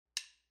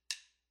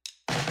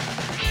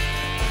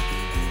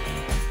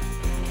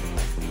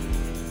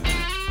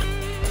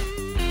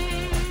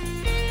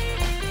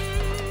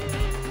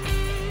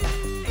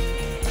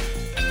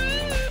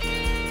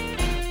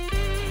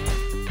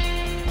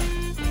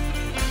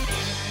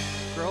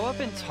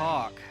and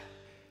Talk.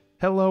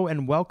 Hello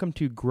and welcome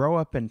to Grow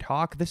Up and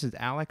Talk. This is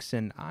Alex,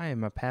 and I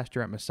am a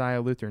pastor at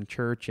Messiah Lutheran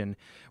Church, and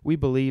we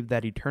believe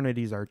that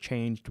eternities are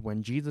changed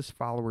when Jesus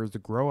followers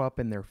grow up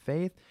in their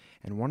faith,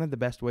 and one of the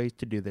best ways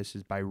to do this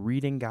is by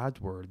reading God's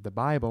Word, the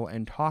Bible,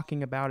 and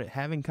talking about it,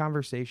 having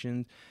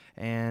conversations,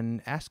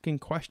 and asking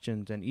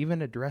questions, and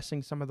even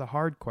addressing some of the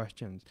hard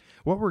questions.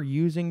 What we're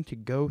using to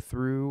go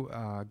through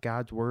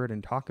God's Word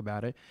and talk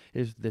about it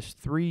is this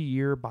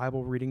 3-year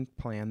Bible reading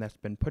plan that's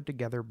been put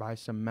together by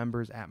some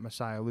members at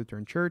Messiah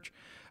Lutheran Church.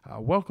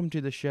 Welcome to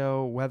the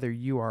show. Whether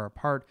you are a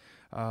part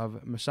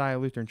of Messiah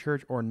Lutheran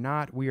Church or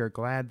not, we are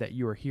glad that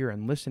you are here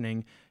and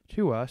listening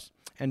to us.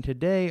 And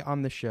today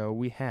on the show,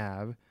 we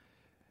have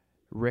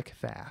Rick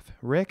Pfaff.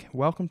 Rick,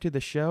 welcome to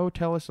the show.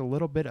 Tell us a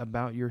little bit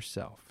about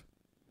yourself.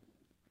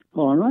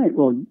 All right.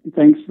 Well,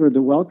 thanks for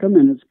the welcome,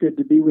 and it's good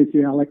to be with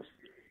you, Alex.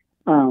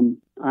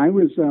 I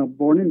was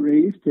born and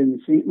raised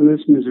in St.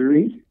 Louis,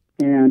 Missouri,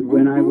 and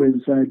when I was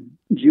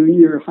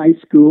junior high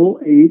school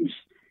age,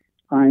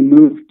 I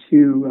moved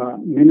to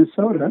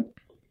Minnesota,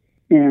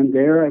 and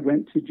there I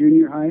went to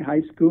junior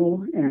high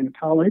school, and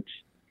college.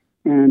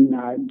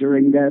 And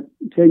during that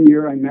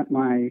tenure, I met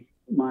my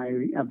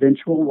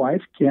eventual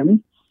wife,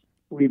 Kim.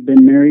 We've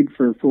been married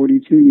for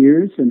 42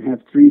 years and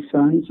have 3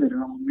 sons that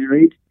are all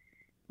married.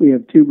 We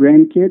have 2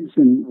 grandkids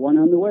and 1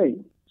 on the way.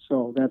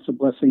 So that's a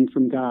blessing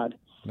from God.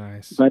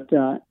 Nice. But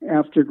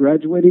after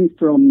graduating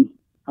from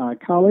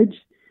college,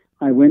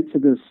 I went to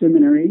the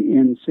seminary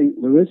in St.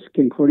 Louis,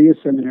 Concordia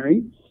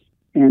Seminary,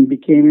 and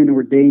became an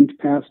ordained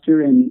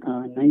pastor in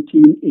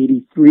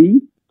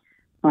 1983.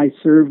 I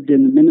served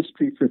in the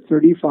ministry for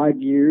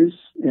 35 years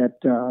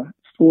at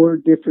 4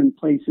 different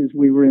places.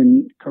 We were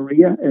in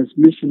Korea as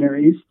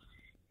missionaries,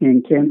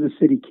 in Kansas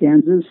City,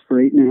 Kansas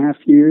for 8.5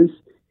 years,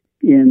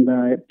 in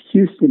the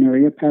Houston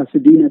area,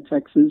 Pasadena,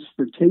 Texas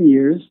for 10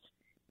 years.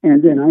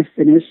 And then I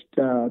finished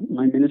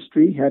my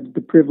ministry, had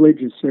the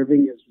privilege of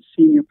serving as a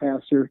senior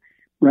pastor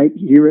right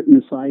here at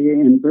Messiah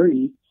in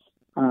Bernie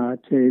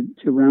to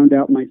round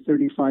out my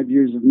 35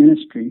 years of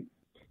ministry.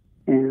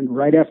 And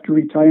right after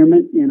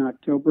retirement in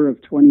October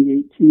of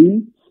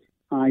 2018,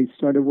 I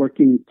started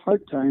working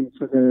part-time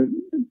for the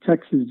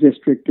Texas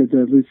district of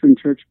the Lutheran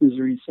Church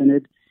Missouri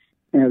Synod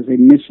as a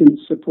mission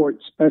support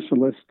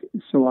specialist.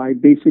 So I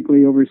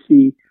basically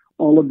oversee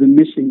all of the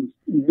mission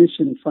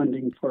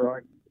funding for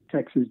our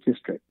Texas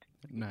district.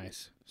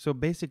 Nice. So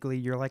basically,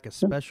 you're like a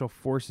special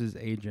forces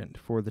agent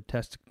for the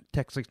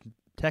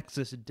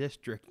Texas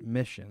district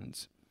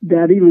missions.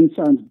 That even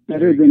sounds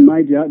better than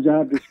my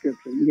job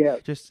description.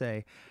 Yes. Just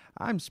say,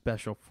 I'm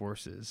special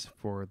forces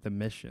for the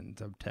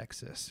missions of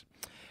Texas.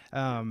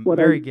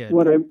 Very good.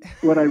 What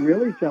I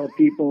really tell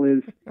people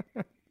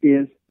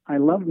is I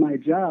love my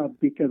job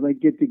because I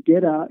get to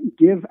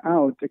give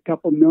out a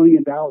couple $1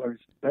 million,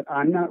 but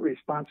I'm not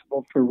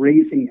responsible for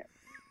raising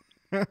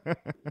it.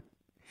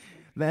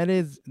 That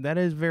is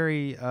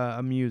very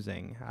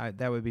amusing.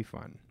 That would be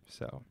fun.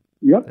 So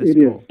yep, it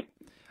cool. is.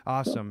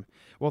 Awesome.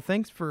 Well,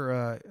 thanks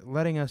for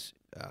letting us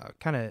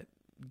kind of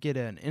get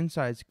an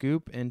inside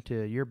scoop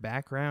into your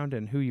background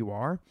and who you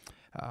are.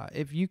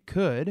 If you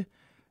could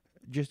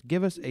just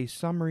give us a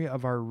summary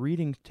of our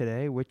readings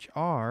today, which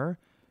are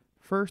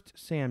 1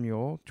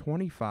 Samuel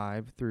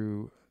 25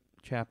 through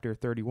chapter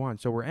 31.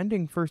 So we're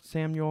ending 1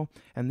 Samuel,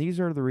 and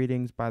these are the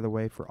readings, by the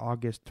way, for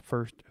August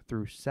 1st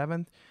through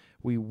 7th.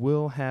 We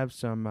will have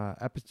some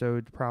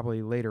episodes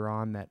probably later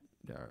on, that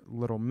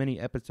little mini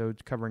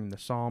episodes covering the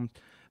Psalms.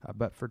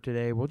 But for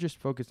today, we'll just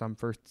focus on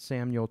 1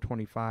 Samuel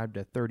 25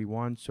 to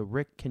 31. So,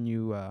 Rick, can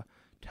you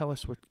tell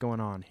us what's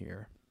going on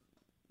here?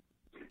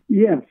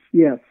 Yes.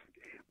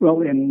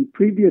 Well, in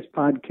previous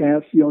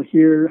podcasts, you'll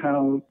hear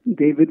how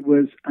David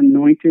was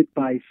anointed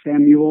by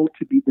Samuel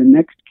to be the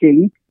next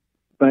king,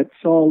 but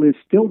Saul is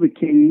still the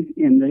king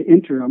in the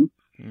interim.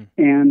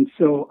 And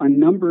so a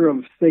number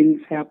of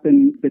things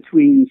happen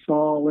between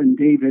Saul and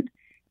David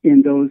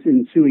in those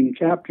ensuing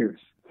chapters.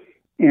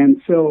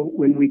 And so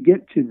when we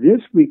get to this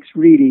week's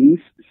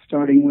readings,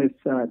 starting with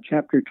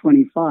chapter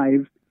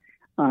 25,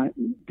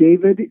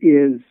 David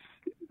is,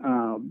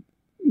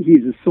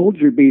 he's a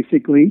soldier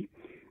basically.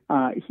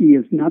 He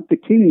is not the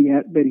king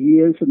yet, but he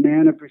is a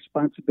man of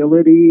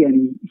responsibility,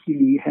 and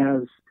he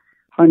has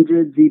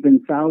hundreds,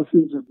 even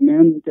thousands of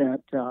men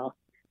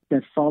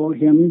that follow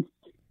him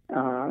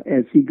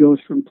as he goes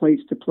from place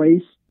to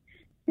place.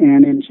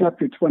 And in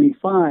chapter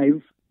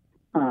 25,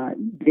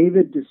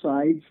 David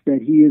decides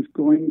that he is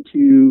going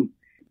to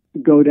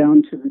go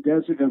down to the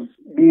desert of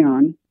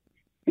Maon,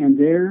 and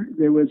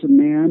there was a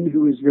man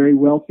who was very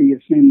wealthy.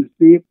 His name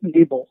was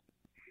Nabal.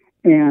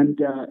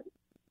 And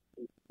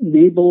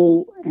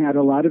Nabal had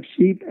a lot of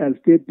sheep, as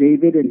did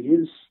David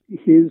and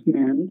his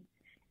men.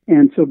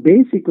 And so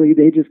basically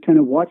they just kind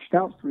of watched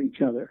out for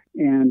each other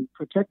and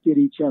protected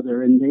each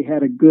other, and they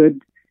had a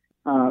good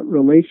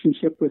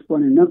relationship with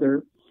one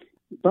another.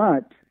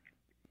 But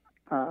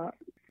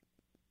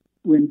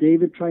when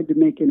David tried to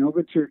make an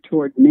overture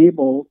toward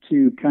Nabal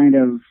to kind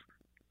of,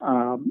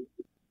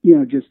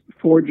 just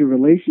forge a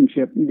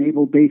relationship,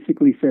 Nabal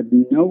basically said,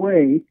 no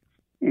way.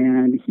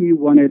 And he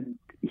wanted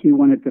he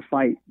wanted to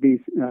fight,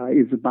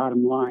 is the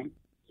bottom line.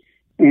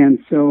 And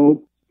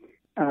so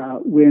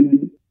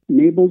when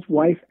Nabal's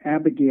wife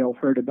Abigail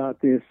heard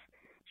about this,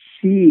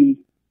 she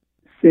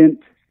sent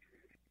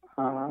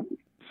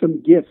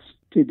some gifts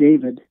to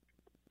David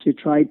to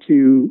try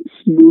to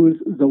smooth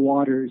the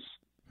waters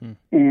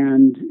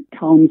and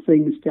calm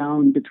things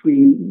down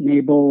between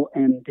Nabal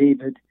and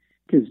David,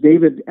 because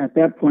David at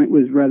that point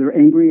was rather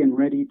angry and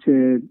ready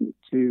to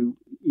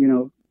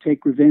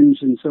take revenge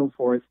and so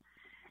forth.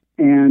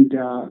 And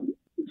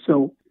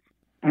so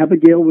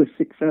Abigail was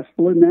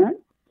successful in that.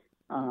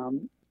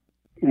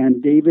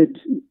 And David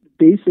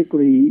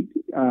basically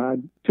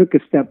took a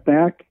step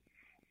back,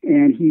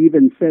 and he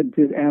even said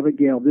to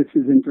Abigail, this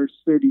is in verse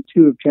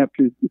 32 of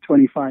chapter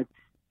 25,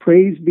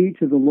 "Praise be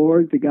to the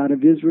Lord, the God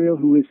of Israel,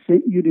 who has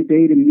sent you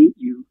today to meet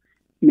you.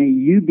 May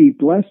you be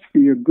blessed for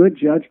your good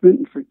judgment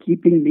and for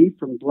keeping me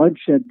from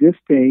bloodshed this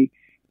day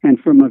and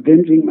from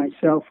avenging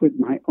myself with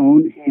my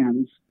own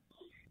hands."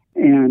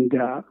 And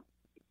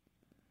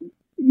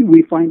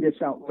we find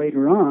this out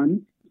later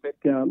on, but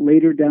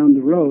later down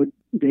the road,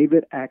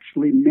 David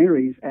actually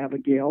marries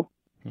Abigail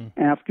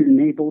after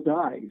Nabal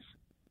dies.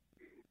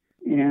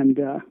 And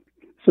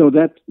so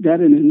that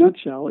in a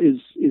nutshell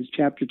is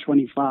chapter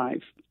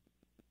 25.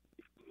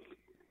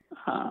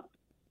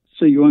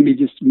 So you want me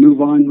to just move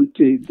on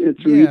to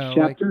through each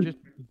chapter? Just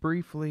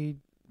briefly,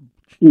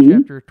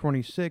 chapter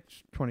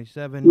 26,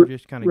 27,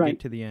 just kind of get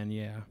to the end,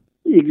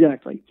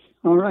 Exactly.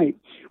 All right.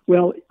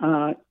 Well,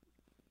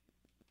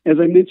 as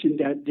I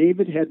mentioned,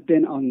 David had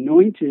been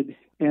anointed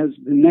as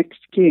the next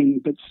king,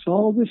 but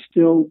Saul was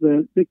still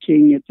the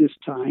king at this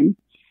time.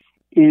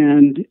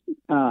 And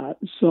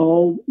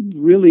Saul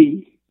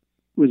really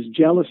was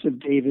jealous of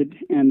David,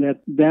 and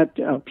that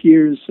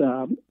appears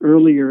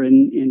earlier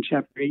in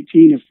chapter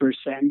 18 of 1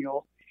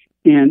 Samuel.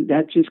 And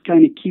that just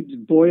kind of keeps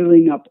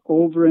boiling up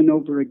over and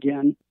over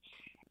again.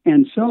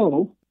 And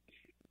so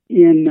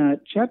in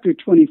chapter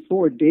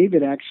 24,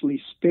 David actually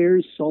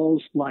spares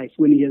Saul's life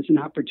when he has an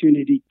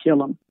opportunity to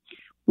kill him.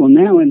 Well,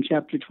 now in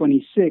chapter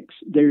 26,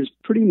 there's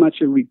pretty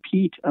much a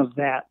repeat of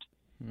that.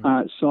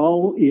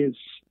 Saul is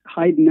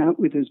hiding out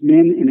with his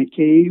men in a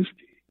cave,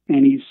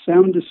 and he's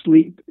sound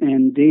asleep,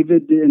 and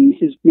David and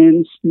his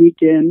men sneak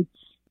in,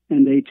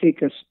 and they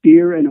take a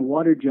spear and a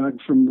water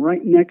jug from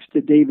right next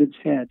to David's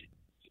head.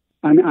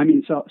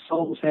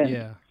 Saul's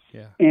head.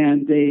 Yeah.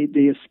 And they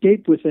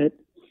escape with it,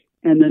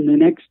 and then the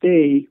next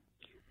day,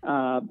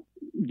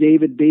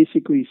 David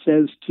basically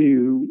says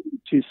to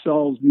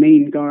Saul's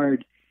main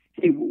guard,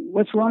 "Hey,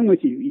 what's wrong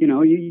with you?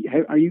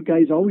 Are you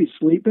guys always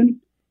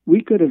sleeping?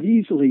 We could have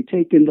easily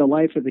taken the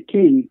life of the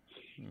king."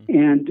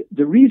 And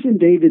the reason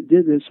David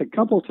did this a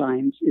couple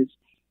times is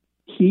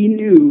he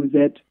knew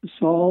that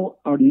Saul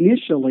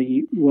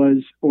initially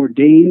was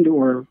ordained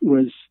or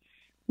was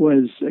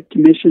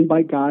commissioned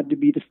by God to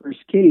be the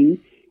first king.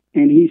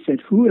 And he said,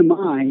 who am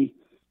I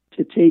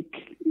to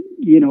take,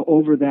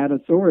 over that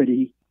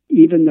authority,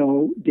 even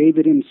though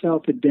David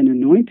himself had been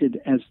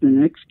anointed as the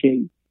next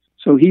king.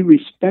 So he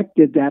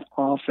respected that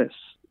office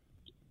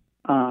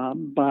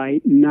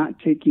by not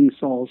taking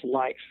Saul's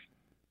life.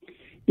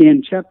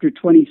 In chapter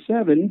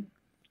 27,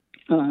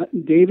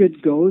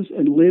 David goes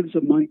and lives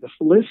among the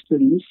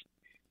Philistines,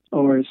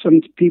 or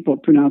some people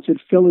pronounce it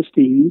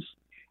Philistines,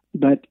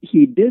 but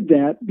he did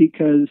that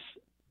because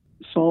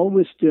Saul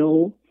was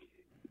still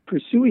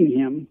pursuing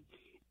him,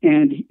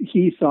 and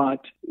he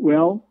thought,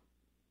 well,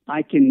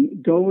 I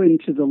can go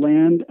into the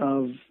land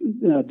of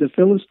the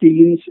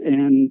Philistines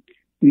and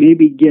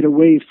maybe get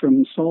away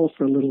from Saul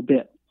for a little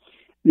bit.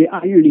 The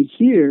irony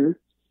here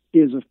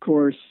is, of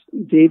course,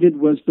 David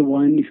was the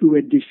one who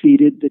had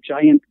defeated the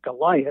giant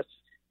Goliath,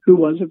 who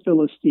was a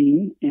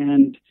Philistine,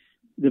 and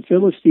the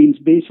Philistines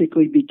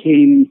basically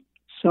became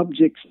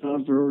subjects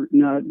of, or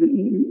not,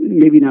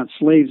 maybe not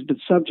slaves, but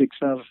subjects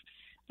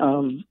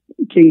of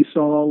King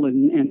Saul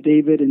and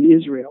David and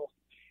Israel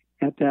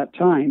at that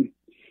time.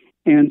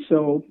 And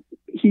so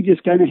he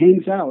just kind of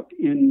hangs out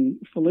in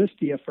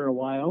Philistia for a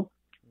while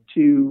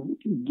to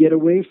get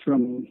away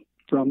from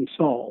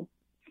Saul.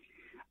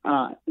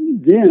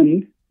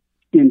 Then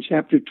in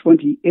chapter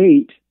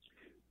 28,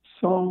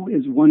 Saul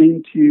is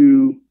wanting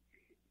to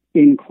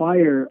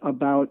inquire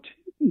about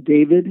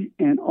David,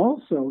 and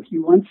also he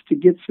wants to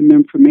get some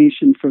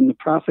information from the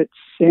prophet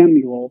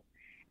Samuel.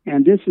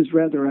 And this is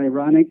rather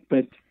ironic,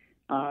 but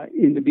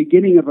in the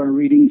beginning of our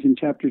readings in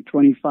chapter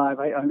 25,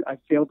 I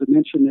failed to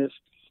mention this.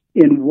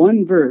 In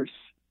one verse,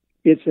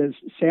 it says,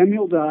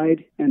 Samuel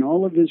died, and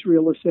all of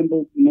Israel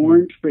assembled,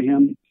 mourned for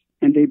him,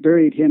 and they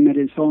buried him at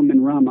his home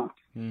in Ramah.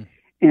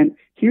 And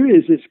here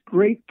is this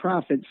great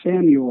prophet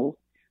Samuel,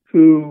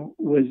 who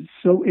was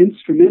so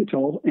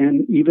instrumental,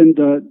 and even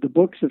the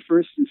books of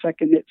 1st and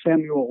 2nd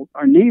Samuel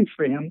are named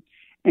for him,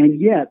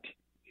 and yet,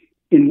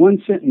 in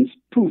one sentence,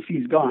 poof,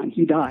 he's gone.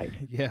 He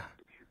died. Yeah.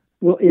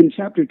 Well, in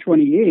chapter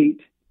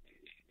 28,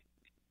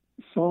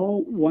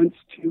 Saul wants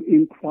to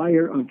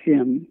inquire of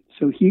him,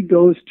 so he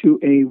goes to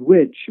a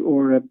witch,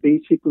 or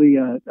basically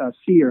a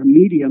seer, a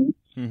medium,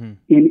 in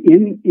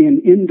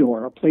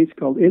Endor, a place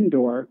called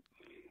Endor,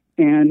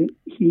 and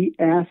he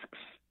asks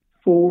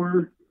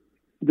for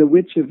the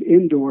witch of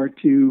Endor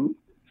to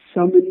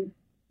summon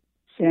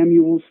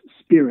Samuel's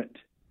spirit.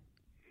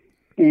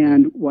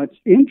 And what's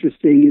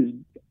interesting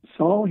is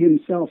Saul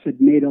himself had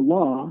made a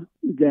law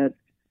that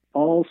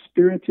all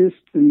spiritists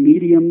and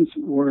mediums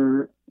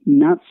were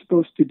not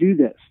supposed to do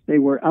this. They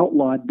were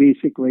outlawed,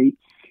 basically.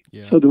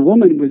 Yeah. So the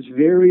woman was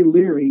very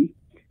leery.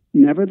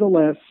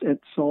 Nevertheless, at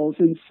Saul's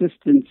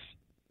insistence,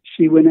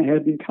 she went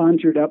ahead and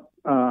conjured up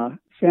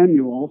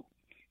Samuel,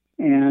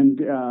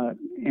 and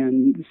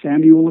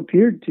Samuel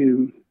appeared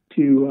to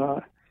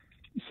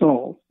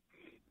Saul.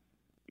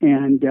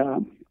 And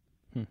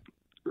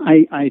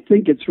I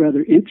think it's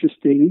rather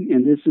interesting,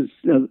 and this is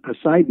a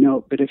side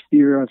note, but if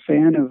you're a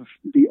fan of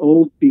the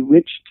old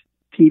Bewitched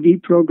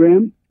TV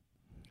program,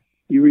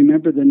 you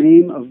remember the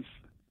name of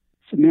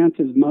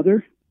Samantha's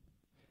mother?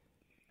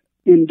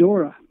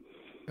 Endora.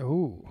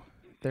 Oh,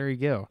 there you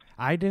go.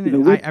 I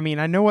didn't. I mean,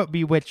 I know what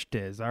Bewitched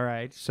is. All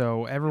right,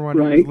 so everyone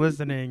who's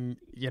listening,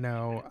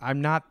 I'm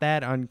not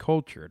that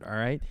uncultured. All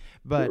right,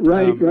 but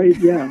right,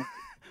 yeah.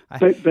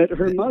 But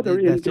her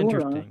mother, that's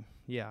Endora. Interesting.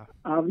 Yeah.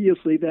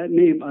 Obviously, that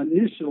name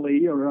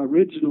initially, or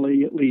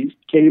originally at least,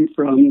 came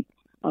from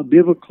a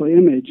biblical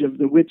image of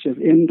the witch of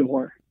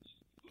Endor,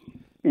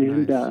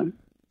 and nice.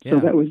 So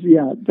that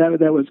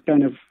was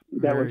kind of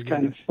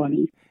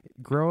funny.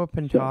 Grow up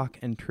and talk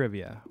and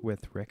trivia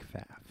with Rick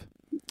Pfaff.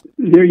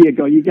 There you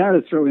go. You got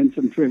to throw in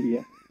some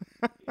trivia.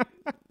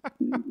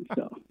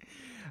 So,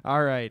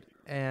 all right,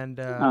 and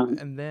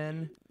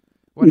then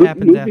what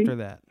happens after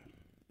that?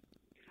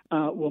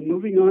 Well,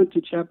 moving on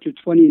to chapter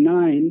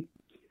 29,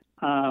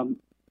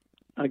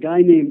 a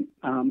guy named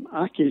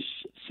Achish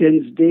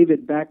sends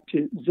David back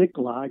to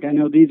Ziklag. I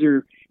know these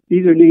are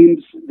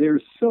names.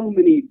 There's so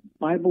many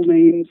Bible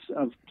names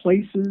of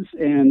places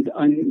and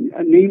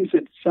names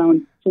that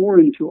sound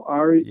foreign to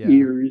our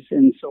ears,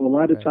 and so a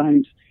lot of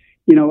times,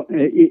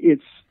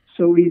 it's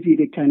so easy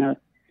to kind of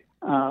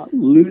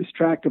lose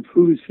track of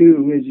who's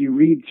who as you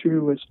read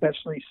through,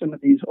 especially some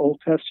of these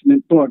Old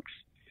Testament books.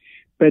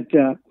 But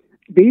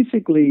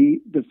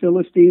basically, the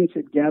Philistines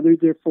had gathered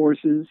their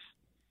forces,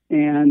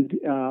 and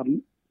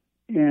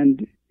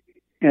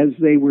as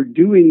they were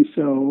doing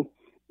so,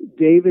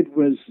 David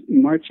was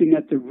marching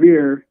at the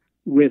rear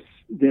with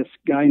this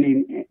guy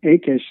named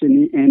Achish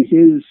and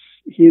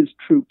his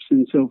troops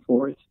and so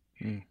forth.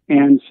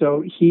 And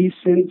so he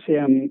sends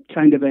him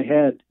kind of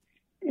ahead.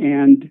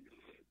 And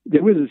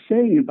there was a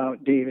saying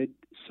about David: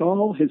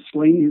 Saul has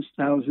slain his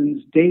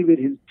thousands, David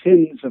his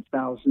tens of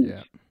thousands.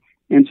 Yeah.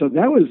 And so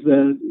that was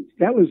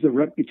the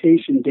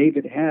reputation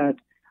David had,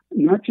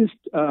 not just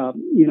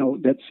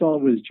that Saul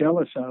was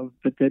jealous of,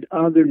 but that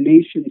other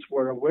nations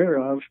were aware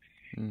of.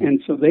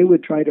 And so they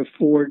would try to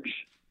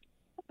forge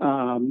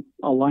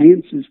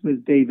alliances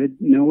with David,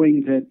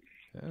 knowing that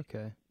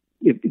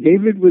if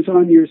David was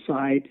on your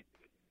side,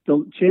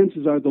 the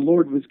chances are the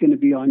Lord was going to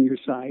be on your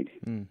side,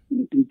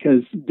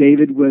 because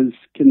David was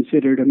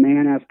considered a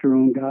man after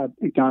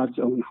God's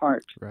own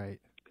heart. Right.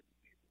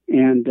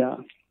 And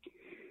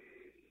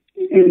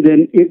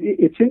then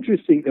it's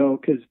interesting, though,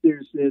 because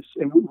there's this,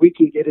 and we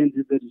can get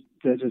into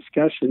the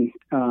discussion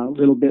a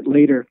little bit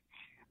later.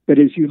 But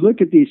as you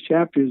look at these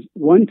chapters,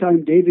 one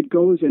time David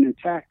goes and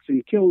attacks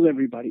and kills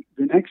everybody.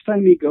 The next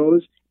time he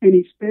goes and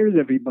he spares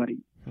everybody.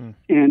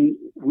 And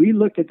we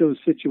look at those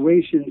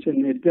situations,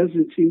 and there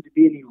doesn't seem to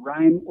be any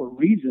rhyme or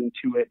reason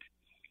to it.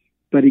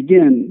 But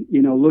again,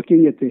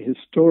 looking at the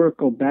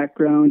historical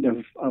background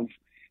of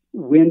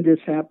when this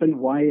happened,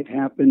 why it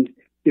happened,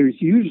 there's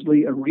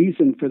usually a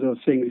reason for those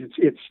things.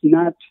 It's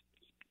not.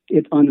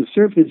 On the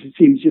surface, it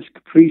seems just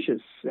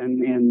capricious,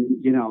 and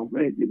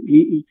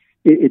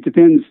it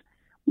depends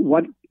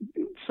what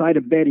side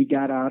of bed he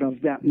got out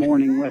of that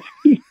morning,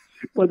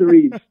 whether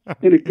he's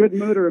in a good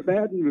mood or a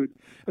bad mood.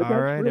 But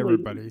all right,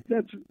 everybody.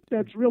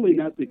 That's really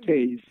not the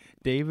case.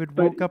 David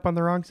woke up on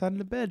the wrong side of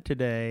the bed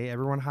today.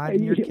 Everyone hide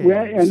in your caves.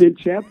 Well, and in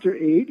chapter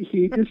 8,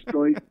 he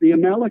destroys the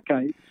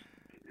Amalekites.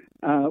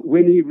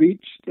 When he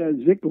reached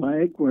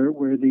Ziklag,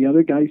 where the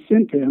other guy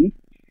sent him,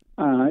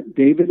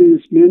 David and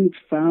his men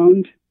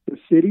found the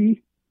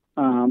city.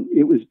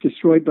 It was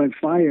destroyed by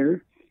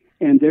fire,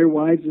 and their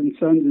wives and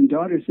sons and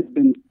daughters had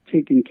been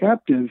taken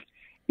captive,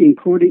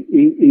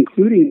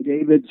 including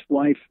David's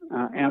wife,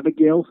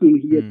 Abigail, whom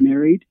he had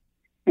married,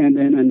 and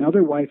then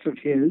another wife of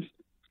his.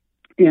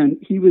 And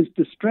he was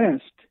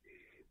distressed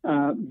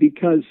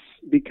because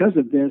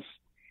of this.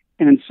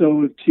 And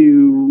so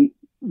to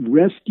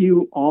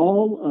rescue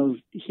all of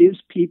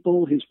his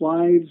people, his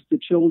wives, the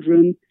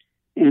children,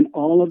 and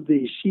all of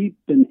the sheep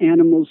and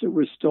animals that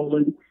were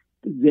stolen,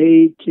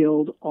 they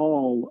killed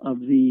all of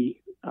the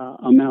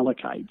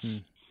Amalekites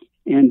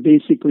and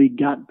basically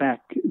got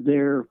back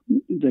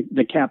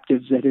the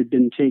captives that had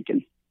been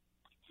taken.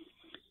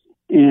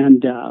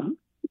 And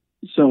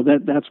so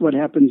that's what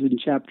happens in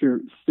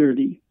chapter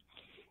 30.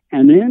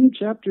 And then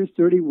chapter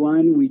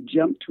 31, we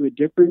jump to a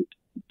different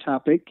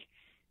topic,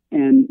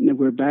 and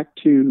we're back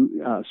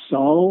to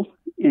Saul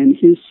and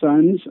his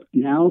sons.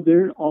 Now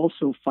they're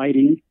also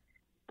fighting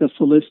the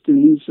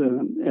Philistines.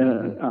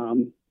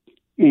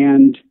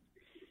 And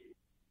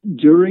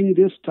during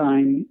this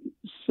time,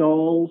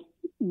 Saul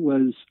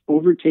was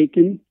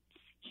overtaken.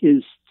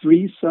 His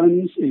 3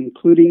 sons,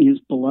 including his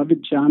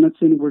beloved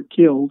Jonathan, were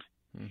killed.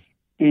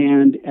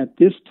 And at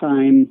this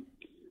time,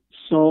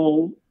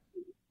 Saul,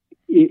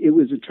 it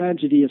was a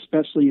tragedy,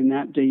 especially in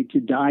that day, to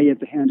die at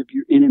the hand of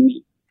your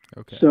enemy.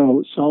 Okay.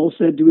 So Saul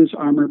said to his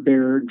armor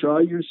bearer, "Draw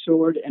your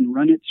sword and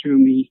run it through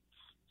me,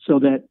 so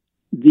that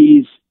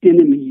these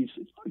enemies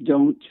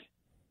don't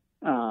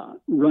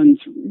run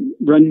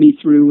me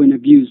through and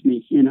abuse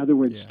me. In other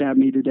words, stab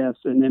me to death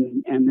and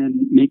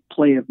then make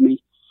play of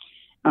me."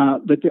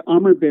 But the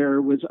armor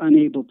bearer was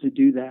unable to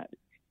do that.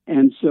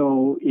 And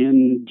so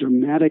in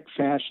dramatic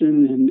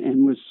fashion,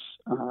 and was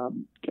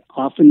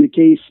often the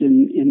case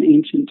in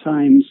ancient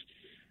times,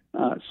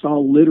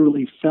 Saul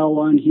literally fell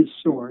on his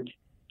sword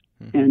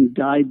and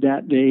died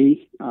that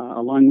day,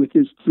 along with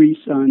his 3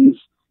 sons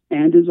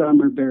and his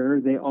armor bearer.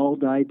 They all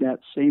died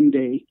that same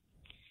day.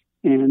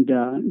 And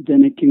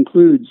then it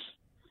concludes,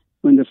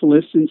 when the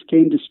Philistines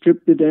came to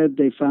strip the dead,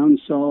 they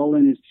found Saul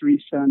and his 3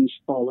 sons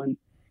fallen.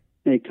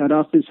 They cut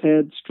off his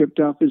head,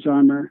 stripped off his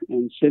armor,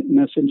 and sent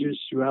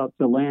messengers throughout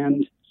the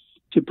land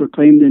to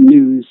proclaim the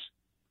news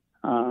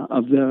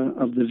of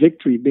the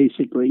victory,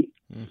 basically.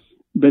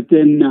 But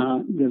then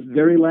the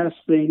very last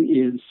thing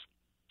is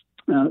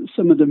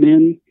some of the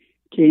men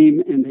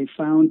came and they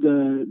found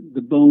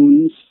the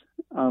bones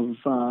of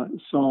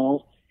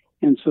Saul,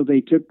 and so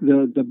they took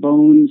the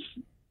bones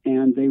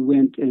and they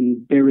went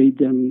and buried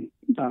them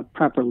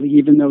properly,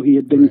 even though he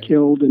had been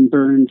killed and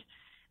burned.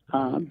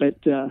 But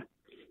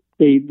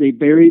they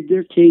buried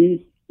their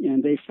king,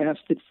 and they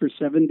fasted for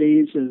 7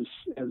 days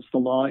as the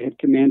law had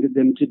commanded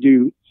them to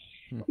do.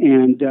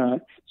 And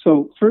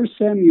so 1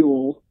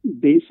 Samuel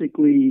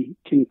basically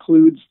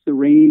concludes the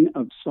reign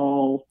of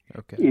Saul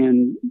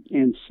and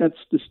sets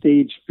the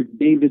stage for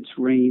David's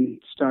reign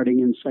starting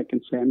in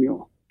 2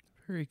 Samuel.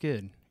 Very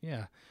good.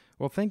 Yeah.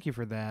 Well, thank you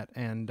for that.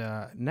 And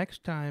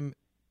next time,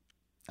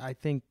 I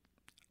think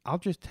I'll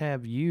just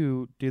have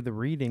you do the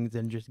readings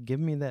and just give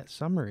me that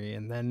summary,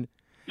 and then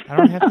I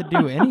don't have to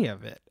do any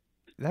of it.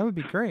 That would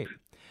be great.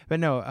 But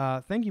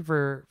no, thank you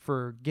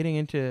for getting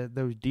into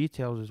those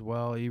details as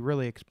well. You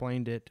really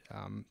explained it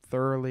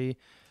thoroughly.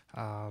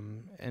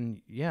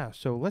 And yeah,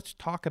 so let's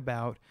talk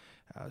about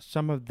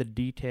some of the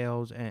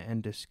details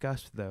and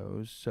discuss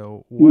those.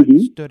 So what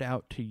stood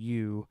out to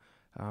you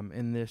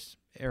in this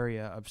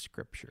area of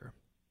Scripture?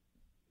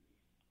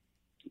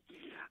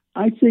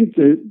 I think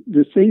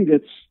the thing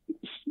that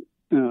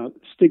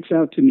sticks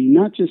out to me,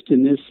 not just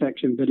in this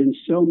section, but in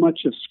so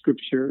much of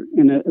Scripture,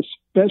 and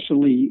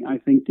especially, I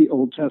think, the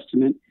Old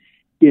Testament,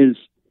 is,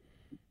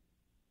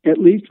 at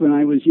least when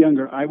I was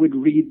younger, I would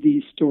read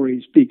these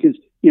stories because,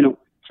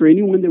 for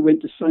anyone that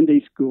went to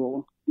Sunday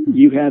school,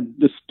 you had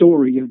the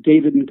story of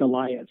David and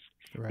Goliath,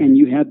 and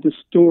you had the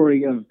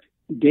story of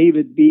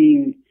David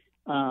being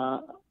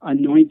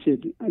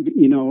anointed,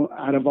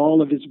 out of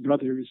all of his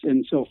brothers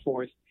and so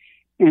forth.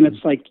 And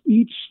it's like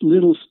each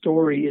little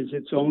story is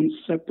its own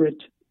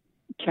separate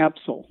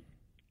capsule.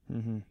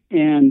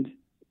 And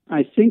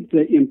I think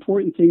the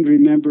important thing to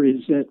remember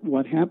is that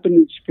what happened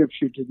in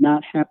Scripture did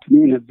not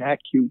happen in a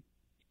vacuum.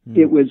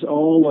 It was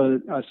all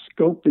a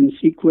scope and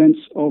sequence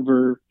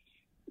over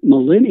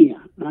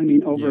millennia. I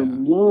mean, over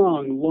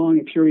long,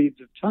 long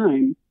periods of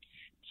time.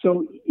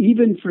 So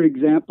even, for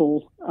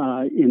example,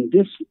 in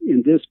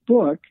this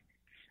book,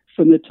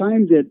 from the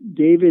time that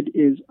David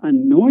is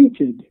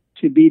anointed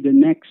to be the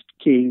next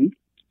king,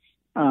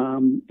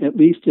 at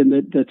least in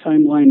the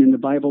timeline in the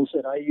Bibles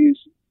that I use,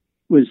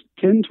 was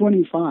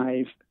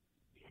 1025,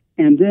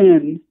 and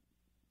then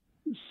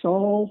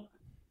Saul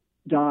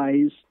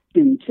dies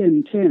in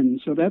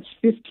 1010, so that's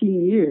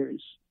 15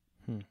 years.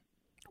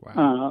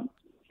 Wow.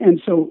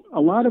 And so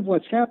a lot of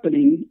what's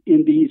happening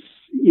in these,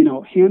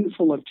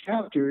 handful of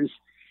chapters,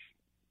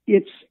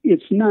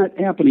 it's not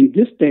happening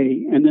this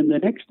day, and then the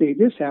next day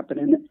this happened.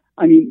 And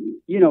I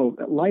mean,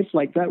 life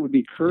like that would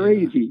be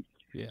crazy.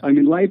 Yeah. I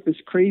mean, life is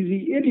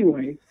crazy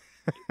anyway.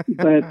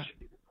 But,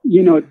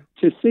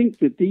 to think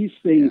that these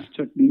things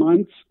took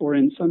months, or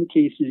in some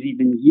cases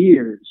even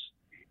years,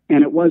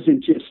 and it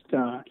wasn't just,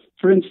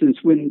 for instance,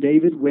 when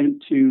David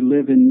went to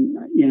live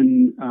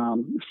in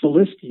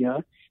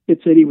Philistia,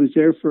 it said he was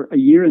there for 1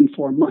 year and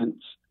 4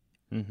 months.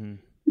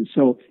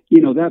 So,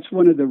 that's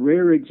one of the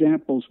rare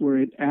examples where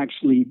it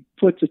actually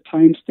puts a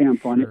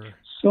timestamp on it.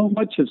 So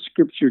much of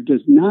Scripture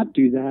does not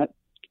do that.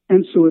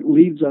 And so it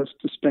leads us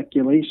to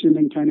speculation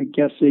and kind of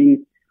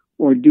guessing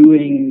or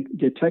doing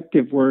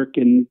detective work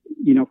and,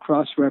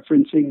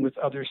 cross-referencing with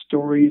other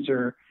stories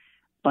or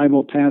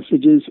Bible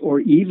passages or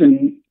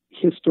even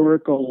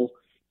historical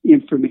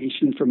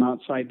information from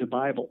outside the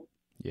Bible.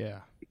 Yeah.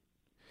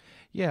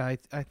 Yeah,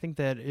 I think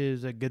that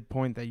is a good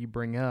point that you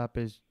bring up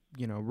is,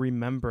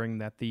 remembering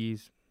that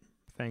these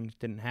things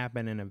didn't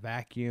happen in a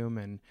vacuum,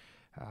 and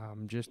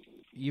just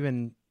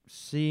even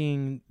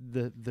seeing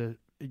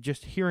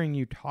just hearing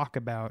you talk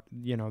about,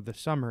 the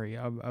summary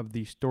of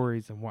these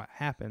stories and what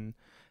happened,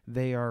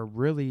 they are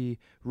really,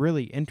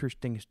 really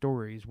interesting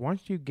stories.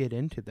 Once you get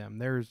into them,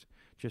 there's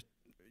just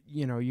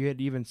you had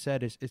even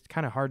said it's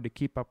kind of hard to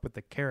keep up with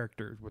the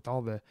characters, with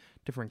all the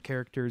different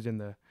characters in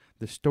the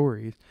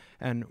stories.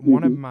 And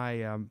one of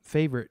my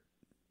favorite,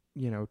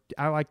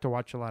 I like to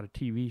watch a lot of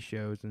TV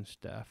shows and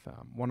stuff.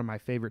 One of my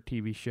favorite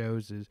TV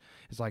shows is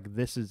like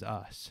This Is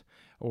Us,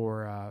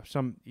 or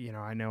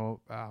I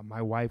know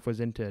my wife was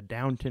into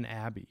Downton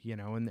Abbey,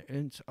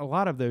 and a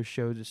lot of those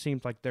shows, it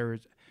seems like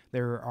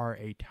there are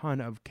a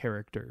ton of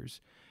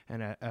characters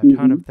and a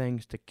ton of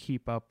things to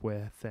keep up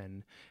with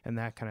and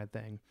that kind of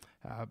thing.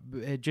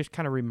 It just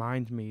kind of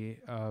reminds me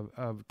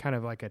of kind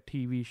of like a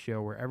TV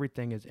show where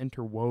everything is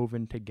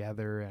interwoven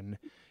together, and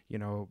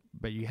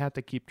but you have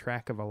to keep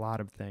track of a lot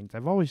of things.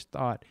 I've always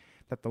thought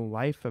that the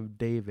life of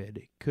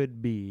David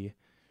could be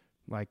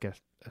like a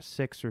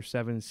 6 or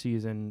 7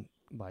 season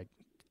like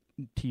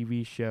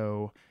TV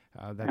show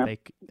that they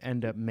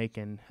end up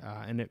making,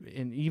 and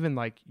even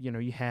like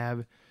you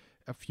have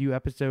a few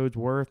episodes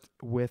worth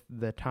with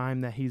the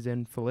time that he's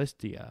in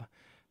Philistia,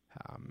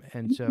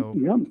 and so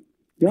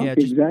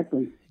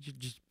exactly.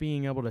 Just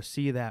being able to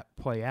see that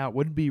play out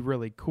would be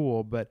really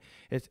cool. But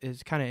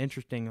it's kind of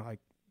interesting, like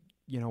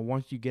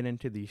once you get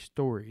into these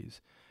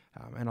stories,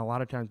 and a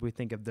lot of times we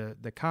think of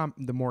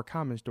the more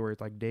common stories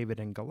like David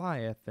and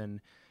Goliath, and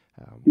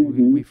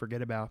we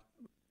forget about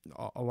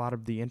a lot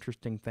of the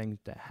interesting things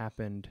that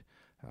happened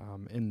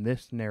in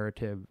this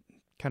narrative,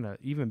 kind of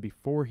even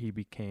before he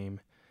became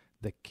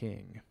the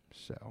king.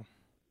 So,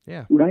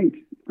 yeah. Right.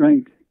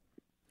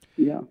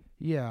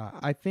 Yeah.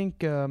 I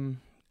think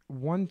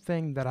one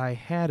thing that I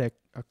had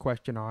a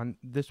question on,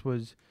 this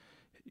was,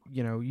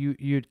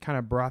 you'd kind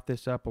of brought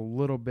this up a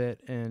little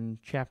bit in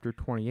chapter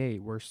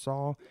 28, where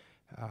Saul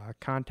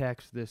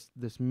contacts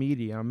this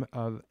medium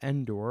of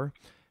Endor,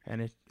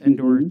 and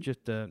Endor is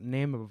just a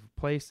name of a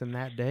place in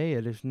that day.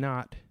 It is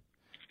not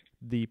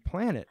the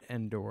planet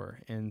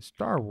Endor in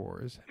Star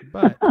Wars,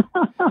 but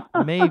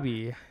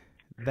maybe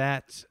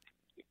that's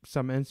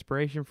some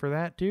inspiration for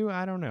that too.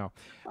 I don't know.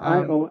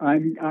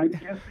 I'm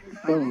guessing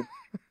so.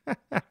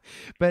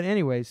 But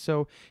anyway,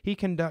 so he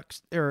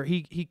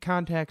he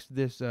contacts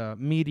this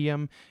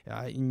medium,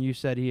 and you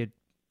said he had,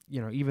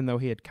 even though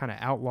he had kind of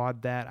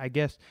outlawed that, I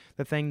guess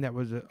the thing that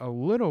was a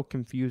little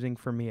confusing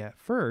for me at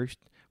first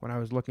when I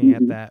was looking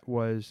at that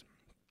was,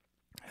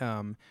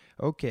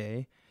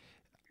 okay,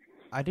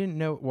 I didn't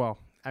know. Well,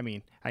 I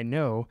mean, I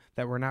know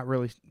that we're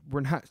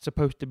not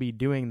supposed to be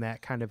doing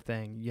that kind of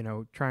thing,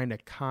 trying to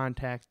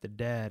contact the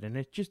dead. And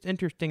it's just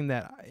interesting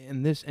that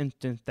in this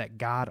instance that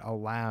God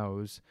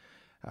allows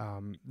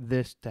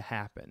this to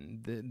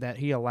happen, that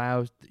he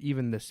allows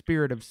even the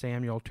spirit of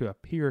Samuel to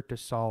appear to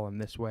Saul in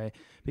this way,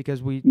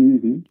 because we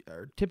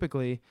are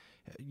typically,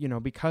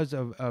 because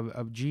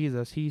of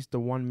Jesus, he's the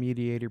one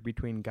mediator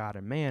between God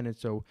and man. And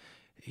so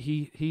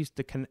he's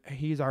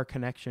our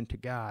connection to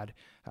God.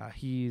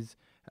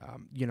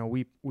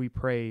 We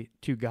pray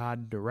to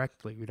God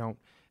directly. We don't,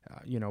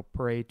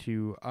 pray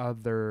to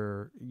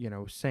other,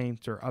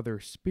 saints or other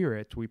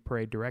spirits. We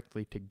pray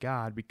directly to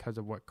God because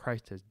of what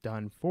Christ has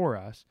done for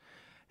us.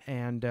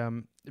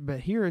 And but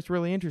here it's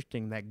really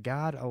interesting that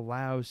God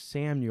allows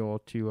Samuel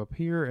to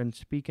appear and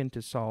speak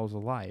into Saul's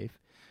life,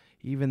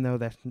 even though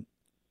that's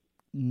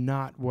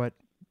not what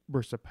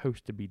we're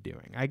supposed to be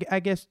doing. I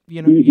guess,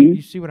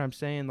 you see what I'm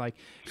saying? Like,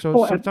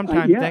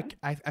 sometimes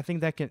I think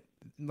that can,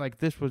 like,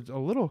 this was a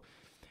little,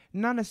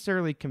 not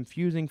necessarily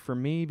confusing for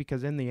me,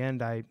 because in the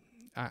end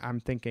I'm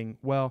thinking,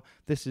 well,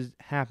 this has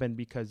happened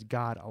because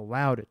God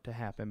allowed it to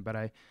happen. But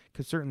I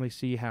could certainly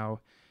see how,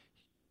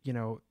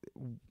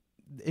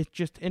 it's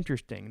just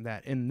interesting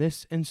that in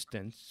this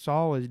instance,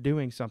 Saul is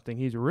doing something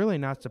he's really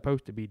not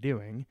supposed to be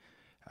doing.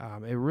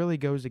 It really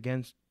goes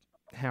against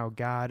how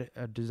God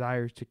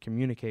desires to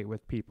communicate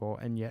with people,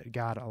 and yet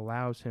God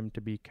allows him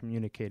to be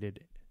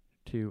communicated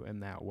to in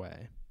that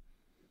way.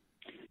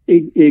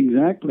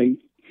 Exactly.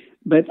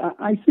 But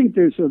I think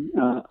there's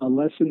a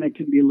lesson that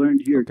can be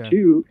learned here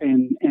too,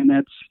 and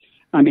that's,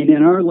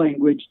 in our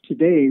language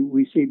today,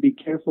 we say, be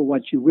careful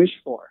what you wish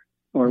for,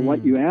 or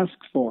what you ask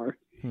for.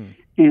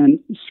 And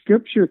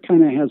Scripture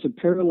kind of has a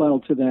parallel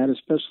to that,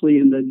 especially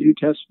in the New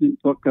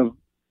Testament book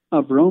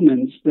of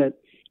Romans, that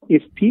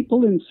if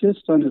people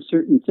insist on a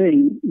certain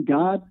thing,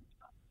 God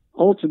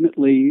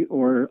ultimately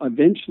or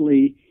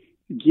eventually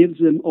gives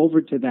them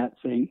over to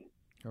that thing.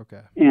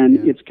 Okay.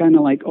 And it's kind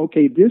of like,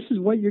 okay, this is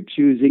what you're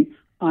choosing.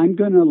 I'm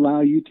going to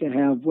allow you to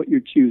have what you're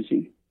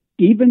choosing,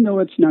 even though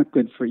it's not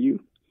good for you.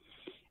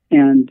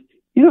 And,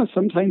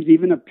 sometimes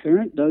even a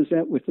parent does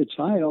that with a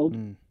child,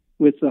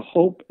 with the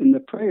hope and the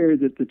prayer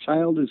that the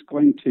child is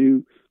going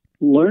to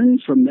learn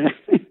from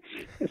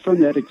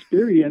that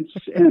experience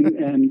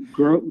and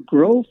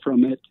grow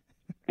from it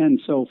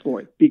and so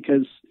forth.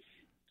 Because,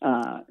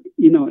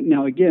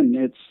 now again,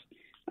 it's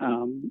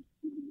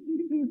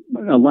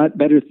a lot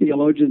better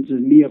theologians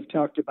than me have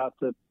talked about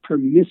the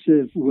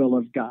permissive will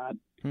of God.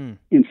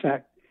 In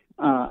fact,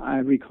 I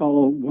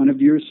recall one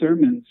of your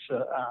sermons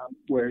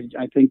where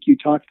I think you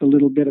talked a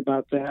little bit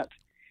about that.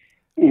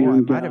 And I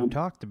might have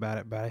talked about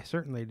it, but I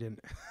certainly didn't.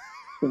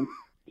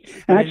 I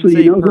didn't Actually,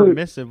 say you know who?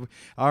 permissive.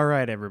 All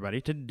right,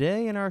 everybody.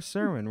 Today in our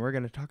sermon, we're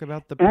going to talk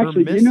about the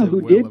Actually, permissive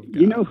will of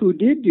God. You know who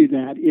did do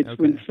that? It's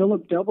Okay. when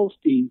Philip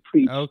Doublestein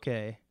preached.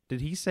 Okay.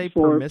 Did he say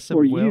for permissive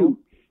for will? you.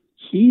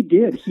 He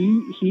did.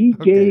 He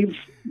Okay. gave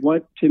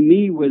what to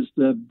me was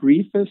the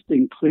briefest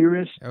and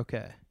clearest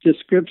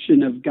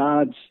description of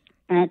God's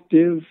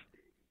active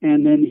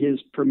and then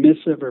his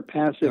permissive or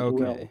passive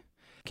will.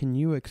 Can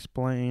you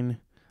explain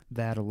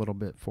that a little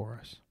bit for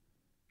us?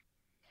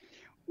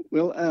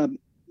 Well,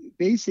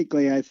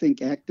 basically, I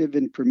think active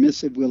and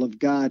permissive will of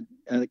God,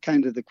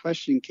 kind of the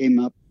question came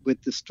up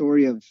with the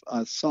story of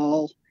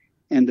Saul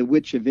and the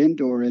witch of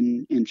Endor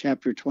in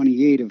chapter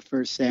 28 of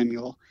 1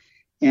 Samuel.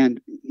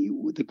 And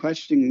the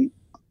question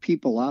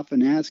people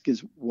often ask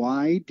is,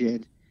 why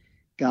did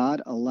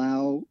God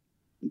allow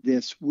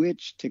this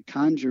witch to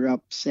conjure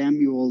up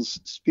Samuel's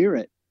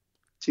spirit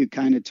to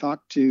kind of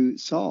talk to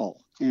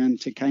Saul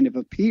and to kind of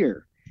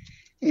appear?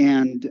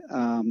 And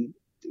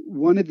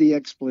one of the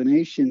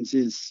explanations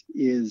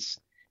is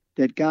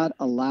that God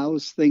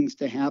allows things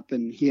to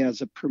happen. He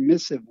has a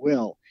permissive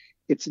will.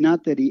 It's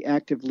not that he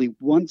actively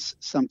wants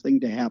something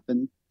to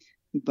happen,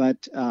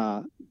 but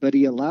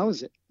he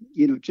allows it.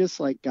 You know, just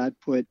like God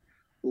put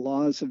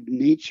laws of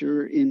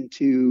nature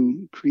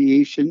into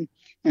creation,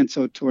 and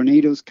so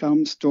tornadoes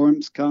come,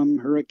 storms come,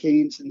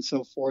 hurricanes, and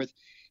so forth,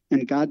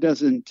 and God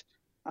doesn't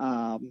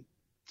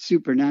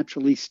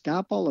supernaturally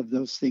stop all of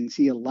those things.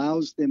 He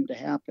allows them to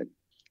happen.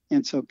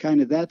 And so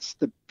kind of that's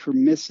the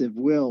permissive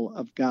will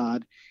of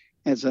God,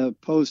 as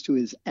opposed to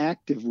his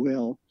active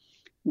will,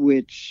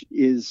 which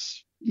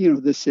is, you know,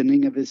 the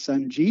sending of his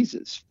son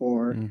Jesus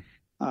for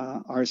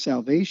our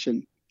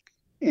salvation.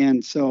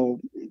 And so,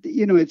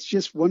 you know, it's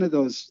just one of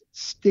those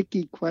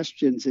sticky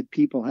questions that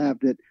people have,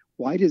 that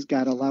why does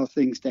God allow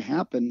things to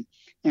happen?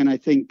 And I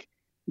think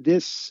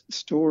this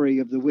story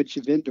of the Witch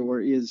of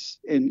Endor is,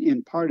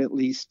 in part at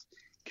least,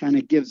 kind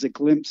of gives a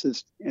glimpse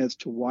as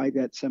to why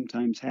that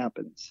sometimes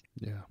happens.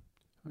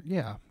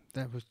 Yeah,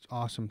 that was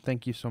awesome.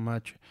 Thank you so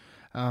much.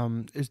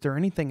 Is there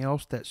anything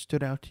else that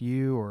stood out to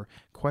you, or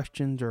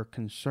questions or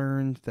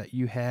concerns that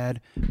you had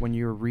when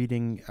you were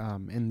reading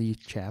in these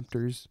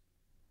chapters?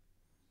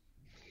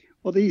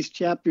 Well, these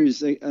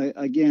chapters,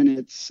 again,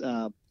 it's,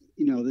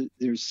 you know,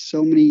 there's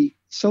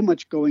so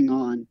much going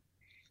on,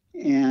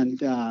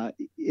 and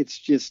it's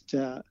just,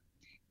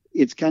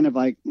 it's kind of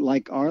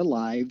like our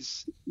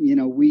lives. You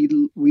know, we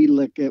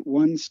look at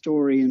one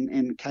story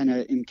and kind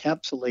of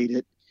encapsulate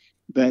it,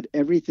 but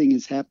everything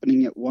is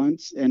happening at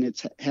once, and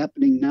it's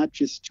happening not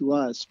just to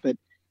us, but,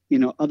 you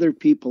know, other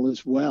people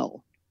as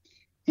well.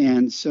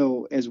 And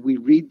so as we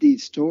read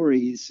these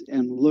stories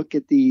and look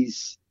at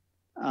these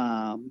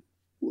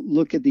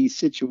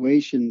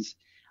situations,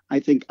 I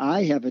think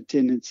I have a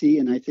tendency,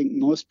 and I think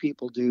most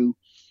people do,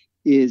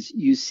 is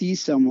you see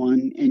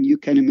someone and you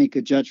kind of make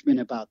a judgment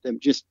about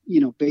them, just,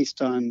 you know,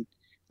 based on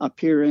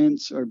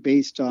appearance or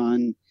based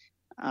on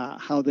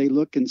how they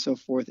look and so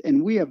forth.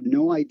 And we have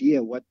no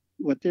idea what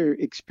they're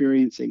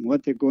experiencing,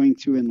 what they're going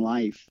through in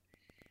life.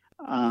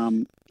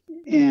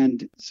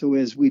 And so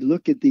as we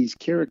look at these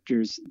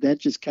characters, that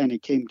just kind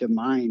of came to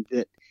mind,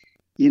 that,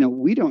 you know,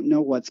 we don't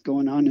know what's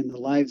going on in the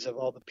lives of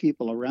all the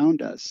people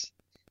around us.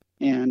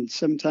 And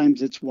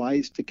sometimes it's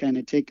wise to kind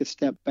of take a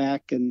step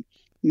back and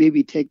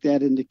maybe take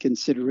that into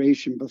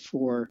consideration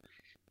before,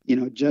 you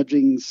know,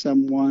 judging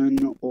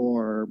someone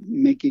or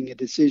making a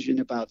decision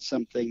about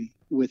something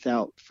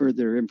without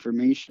further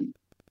information.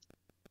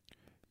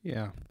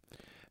 Yeah.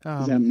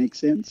 Does that make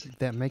sense?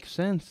 That makes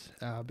sense,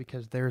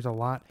 because there's a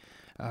lot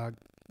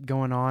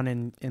going on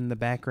in the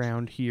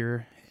background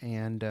here,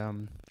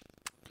 and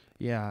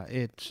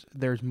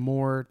there's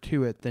more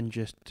to it than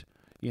just,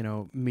 you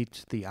know,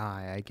 meets the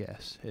eye, I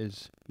guess.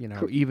 Is, you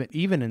know,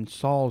 even in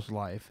Saul's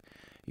life,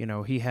 you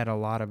know, he had a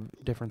lot of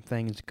different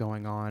things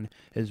going on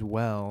as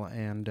well,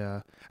 and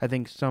I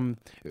think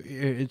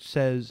it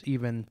says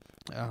even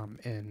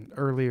in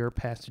earlier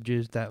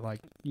passages that,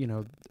 like, you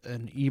know,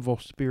 an evil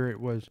spirit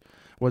was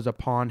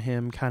upon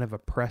him, kind of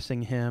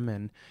oppressing him,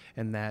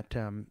 and that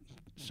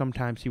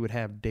sometimes he would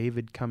have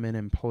David come in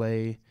and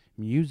play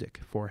music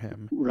for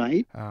him.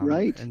 Right.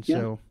 And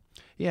so,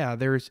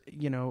 there's,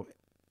 you know,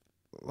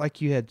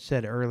 like you had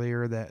said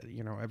earlier, that,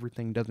 you know,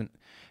 everything doesn't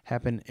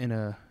happen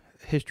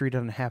history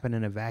doesn't happen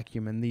in a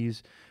vacuum, and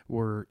these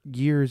were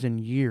years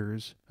and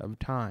years of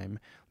time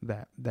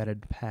that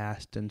had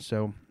passed, and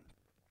so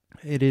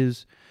it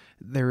is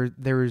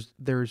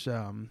there's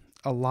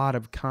a lot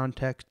of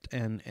context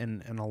and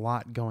a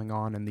lot going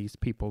on in these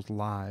people's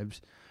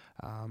lives,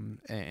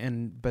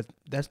 but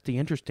that's the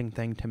interesting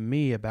thing to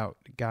me about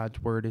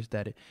God's word, is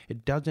that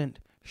it doesn't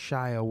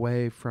shy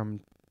away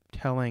from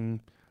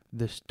telling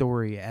the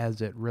story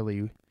as it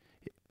really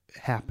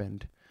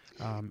happened.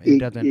 It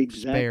doesn't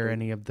spare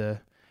any of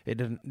it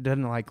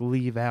doesn't like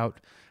leave out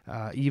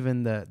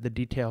even the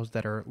details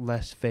that are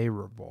less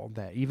favorable,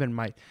 that even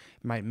might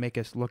make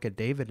us look at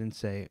David and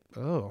say,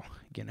 oh,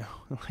 you know,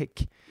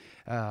 like,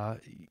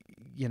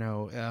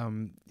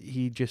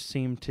 he just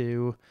seemed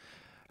to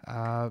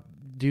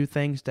do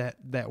things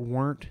that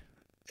weren't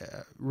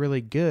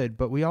really good,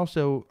 but we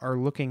also are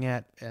looking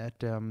at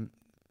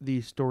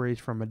these stories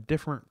from a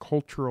different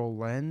cultural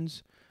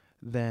lens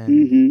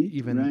than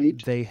even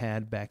right. they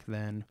had back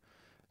then.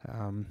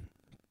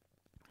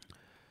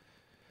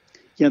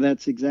 Yeah,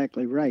 that's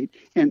exactly right.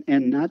 And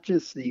not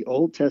just the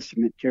Old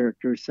Testament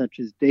characters such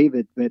as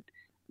David, but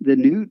the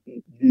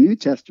New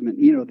Testament,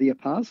 the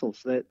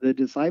apostles, the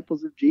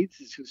disciples of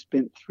Jesus who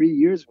spent 3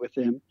 years with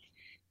him,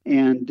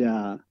 and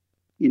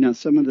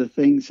some of the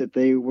things that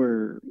they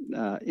were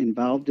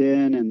involved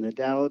in, and the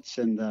doubts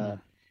and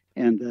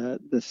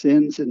the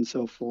sins and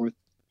so forth.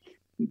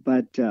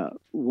 But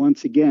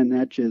once again,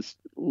 that just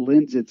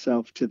lends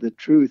itself to the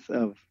truth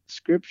of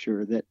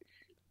Scripture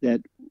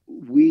that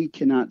we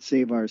cannot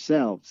save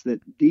ourselves.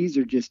 That these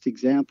are just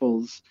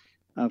examples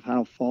of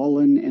how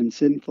fallen and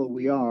sinful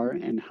we are,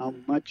 and how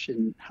much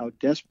and how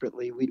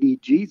desperately we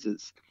need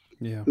Jesus,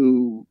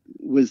 who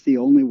was the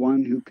only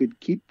one who could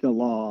keep the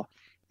law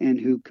and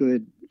who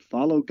could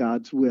follow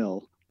God's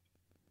will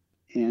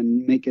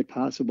and make it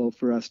possible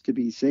for us to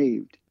be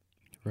saved.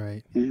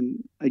 Right.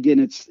 And again,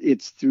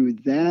 it's through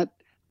that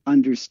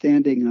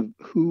understanding of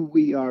who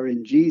we are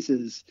in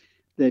Jesus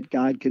that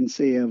God can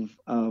say of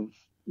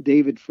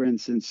David, for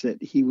instance,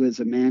 that he was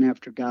a man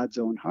after God's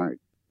own heart.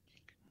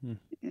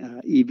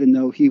 Even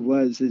though he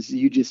was, as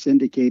you just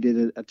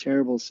indicated, a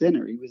terrible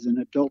sinner. He was an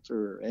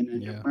adulterer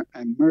and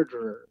a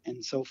murderer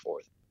and so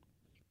forth.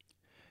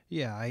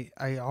 Yeah,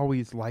 I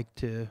always like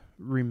to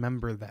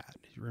remember that.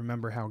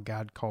 Remember how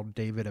God called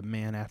David a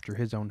man after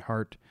his own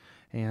heart.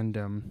 And,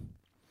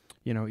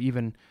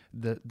 even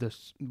the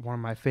one of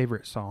my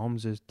favorite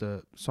Psalms is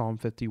the Psalm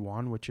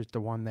 51, which is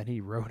the one that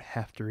he wrote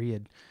after he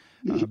had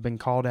been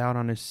called out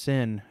on his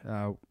sin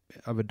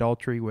of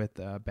adultery with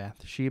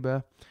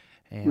Bathsheba.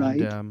 And,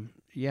 right.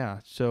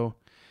 So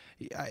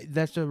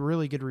that's a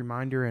really good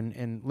reminder.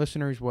 And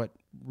listeners, what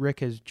Rick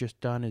has just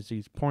done is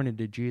he's pointed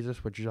to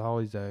Jesus, which is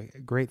always a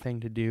great thing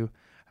to do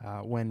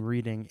when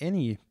reading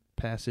any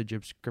passage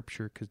of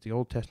Scripture, because the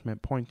Old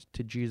Testament points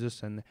to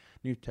Jesus and the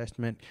New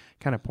Testament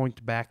kind of points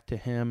back to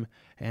him,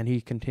 and he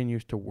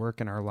continues to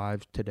work in our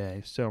lives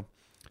today. So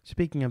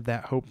speaking of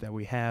that hope that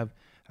we have,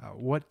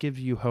 what gives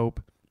you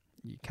hope?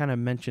 You kind of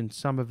mentioned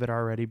some of it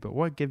already, but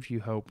what gives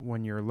you hope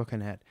when you're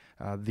looking at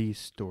these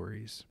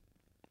stories?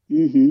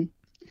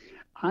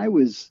 I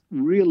was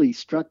really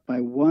struck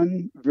by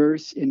one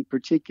verse in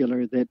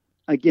particular that,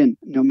 again,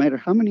 no matter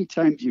how many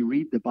times you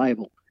read the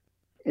Bible,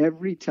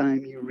 every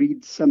time you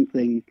read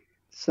something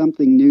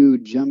new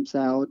jumps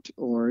out,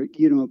 or,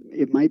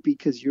 it might be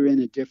because you're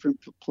in a different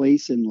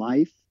place in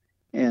life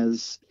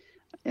as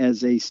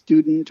a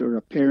student or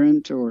a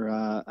parent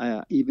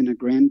or even a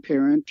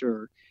grandparent,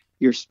 or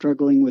you're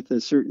struggling with a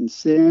certain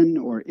sin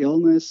or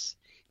illness.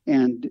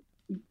 And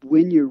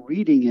when you're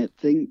reading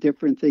it,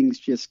 different things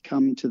just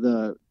come to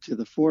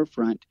the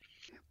forefront.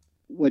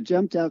 What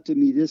jumped out to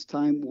me this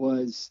time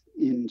was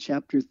in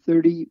chapter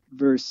 30,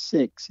 verse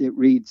 6. It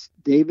reads,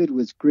 David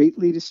was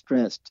greatly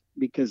distressed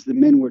because the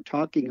men were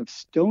talking of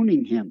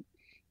stoning him.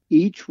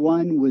 Each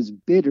one was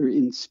bitter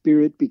in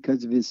spirit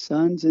because of his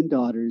sons and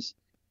daughters,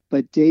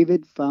 but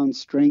David found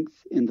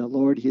strength in the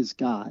Lord his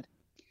God.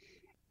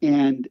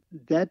 And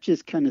that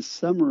just kind of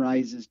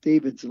summarizes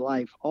David's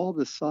life. All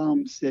the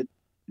Psalms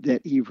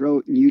that he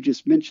wrote, and you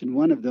just mentioned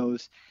one of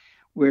those,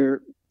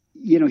 where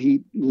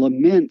he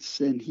laments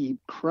and he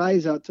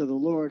cries out to the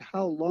Lord,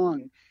 how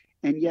long?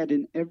 And yet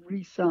in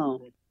every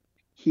psalm,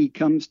 he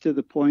comes to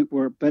the point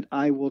where, but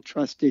I will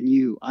trust in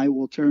you. I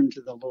will turn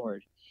to the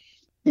Lord.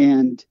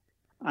 And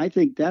I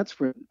think that's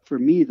where, for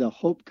me, the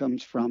hope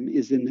comes from,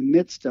 is in the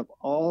midst of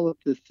all of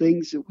the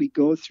things that we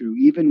go through,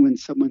 even when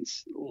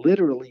someone's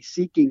literally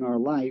seeking our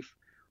life,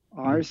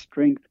 our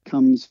strength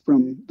comes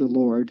from the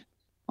Lord,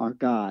 our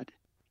God.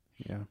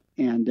 Yeah.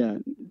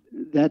 And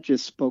that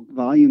just spoke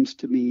volumes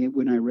to me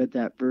when I read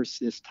that verse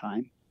this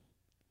time.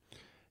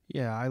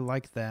 Yeah, I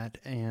like that.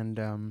 And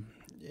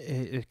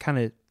it kind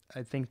of,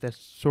 I think that's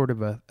sort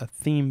of a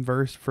theme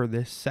verse for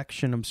this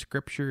section of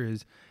Scripture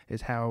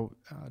is how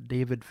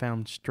David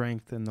found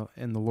strength in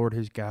the Lord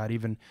his God,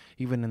 even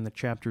in the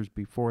chapters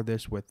before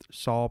this with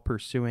Saul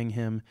pursuing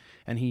him.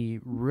 And he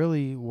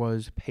really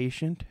was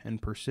patient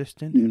and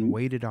persistent and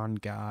waited on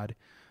God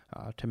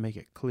to make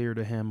it clear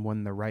to him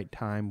when the right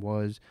time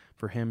was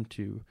for him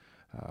to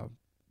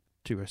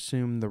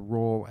assume the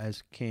role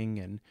as king.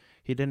 And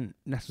he didn't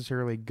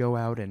necessarily go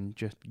out and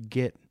just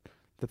get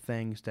the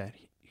things that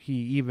he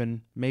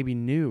even maybe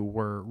knew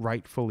were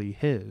rightfully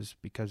his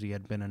because he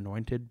had been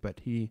anointed,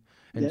 but he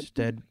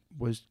instead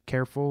was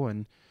careful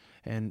and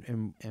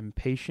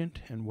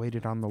patient and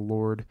waited on the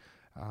Lord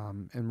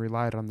and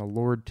relied on the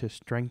Lord to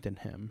strengthen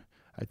him,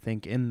 I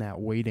think, in that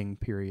waiting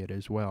period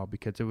as well,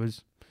 because it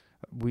was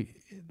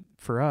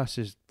for us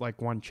is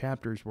like one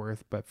chapter's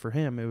worth, but for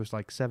him it was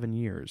like 7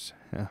 years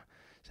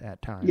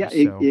at times. Yeah,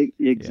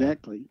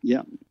 exactly.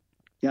 Yeah,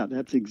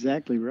 that's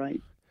exactly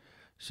right.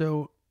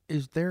 So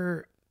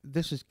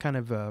this is kind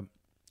of a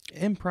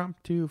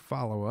impromptu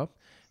follow-up,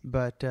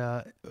 but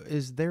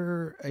is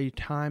there a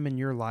time in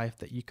your life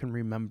that you can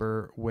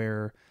remember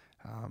where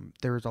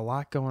there was a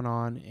lot going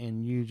on,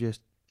 and you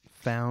just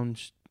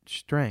found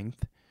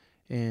strength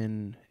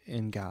in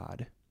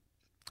God,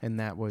 and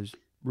that was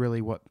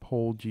really what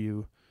pulled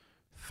you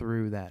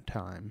through that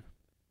time.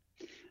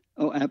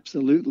 Oh,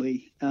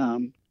 absolutely.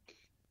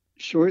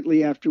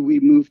 Shortly after we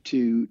moved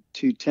to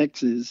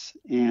Texas,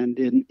 and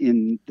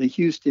in the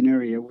Houston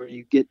area where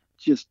you get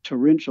just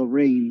torrential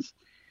rains,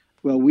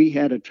 well, we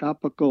had a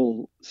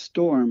tropical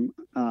storm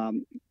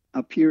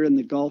up here in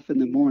the Gulf in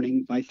the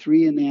morning. By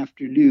 3 in the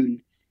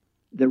afternoon,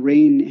 the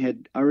rain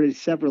had already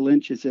several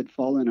inches had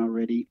fallen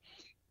already,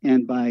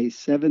 and by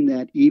 7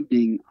 that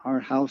evening, our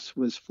house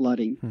was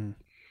flooding.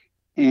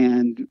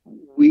 And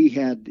we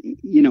had,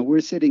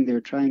 we're sitting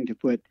there trying to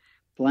put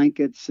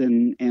blankets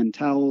and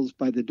towels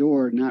by the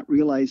door, not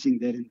realizing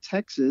that in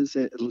Texas,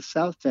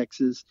 South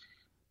Texas,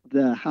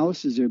 the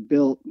houses are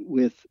built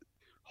with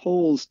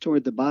holes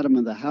toward the bottom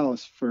of the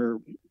house for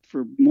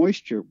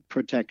moisture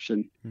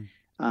protection.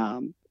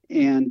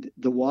 And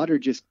the water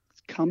just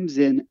comes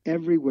in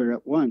everywhere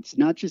at once,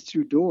 not just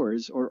through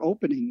doors or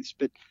openings,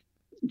 but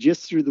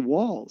just through the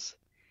walls.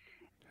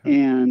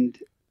 And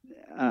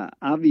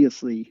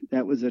obviously,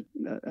 that was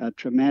a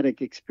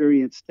traumatic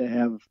experience to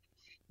have,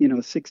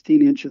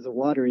 16 inches of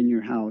water in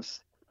your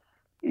house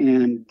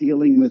and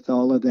dealing with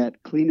all of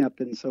that cleanup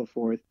and so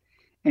forth.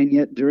 And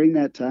yet, during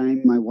that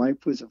time, my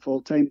wife was a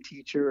full-time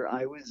teacher.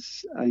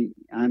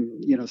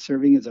 I'm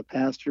serving as a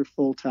pastor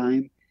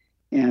full-time,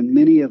 and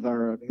many of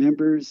our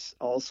members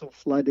also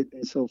flooded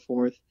and so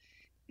forth.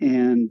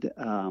 And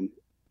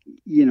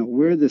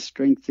where the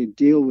strength to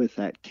deal with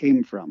that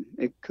came from,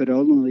 it could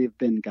only have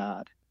been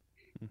God.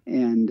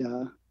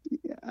 And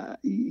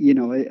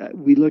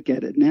we look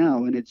at it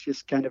now, and it's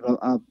just kind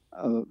of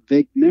a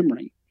vague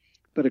memory.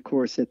 But of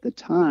course, at the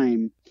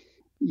time,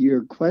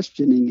 you're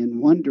questioning and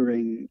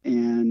wondering,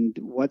 and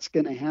what's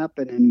going to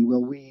happen, and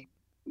will we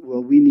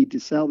need to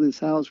sell this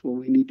house? Will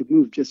we need to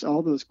move? Just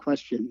all those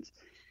questions.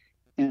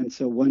 And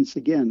so once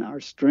again, our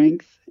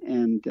strength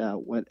and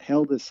what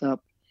held us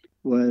up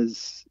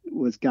was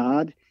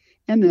God.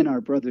 And then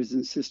our brothers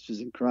and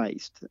sisters in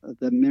Christ,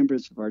 the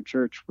members of our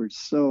church, were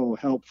so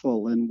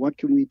helpful, and what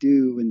can we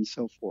do, and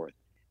so forth.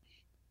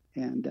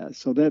 And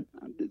so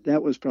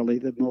that was probably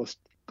the most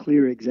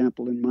clear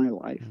example in my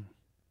life.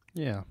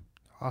 Yeah,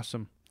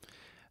 awesome.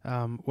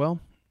 Well,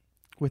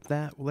 with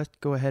that, let's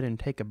go ahead and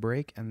take a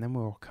break, and then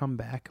we'll come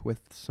back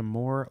with some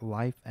more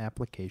life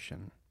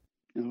application.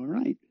 All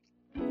right.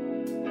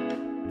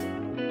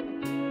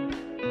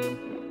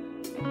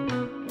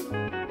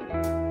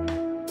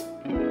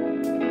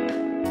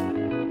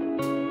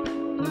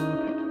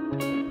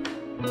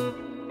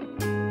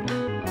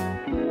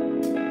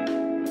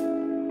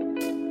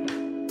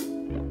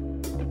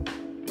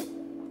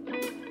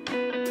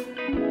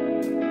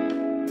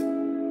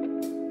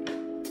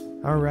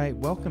 All right,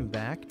 welcome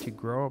back to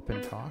Grow Up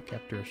and Talk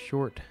after a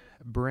short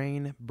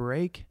brain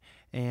break.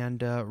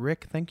 And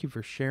Rick, thank you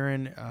for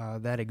sharing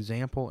that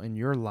example in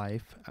your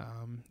life.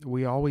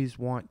 We always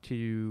want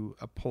to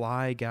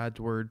apply God's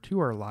Word to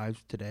our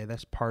lives today.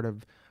 That's part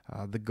of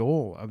the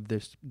goal of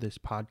this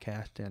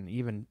podcast, and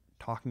even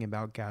talking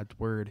about God's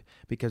Word,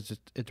 because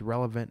it's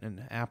relevant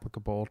and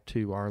applicable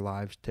to our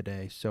lives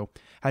today. So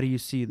how do you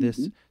see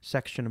this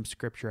section of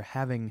Scripture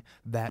having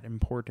that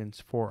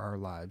importance for our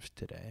lives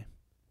today?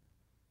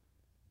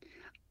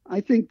 I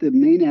think the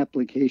main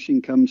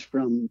application comes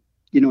from,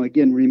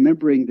 again,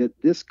 remembering that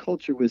this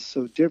culture was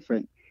so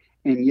different,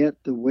 and yet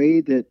the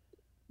way that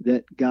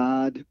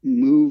God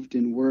moved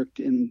and worked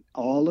in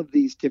all of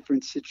these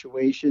different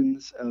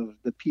situations of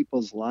the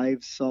people's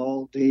lives,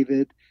 Saul,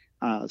 David,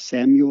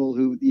 Samuel,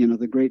 who,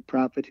 the great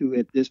prophet who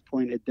at this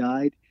point had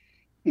died,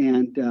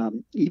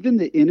 and even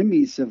the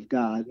enemies of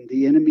God and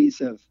the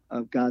enemies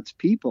of God's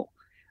people,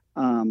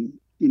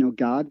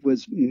 God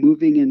was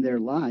moving in their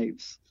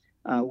lives.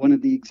 One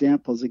of the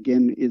examples,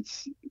 again,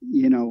 it's,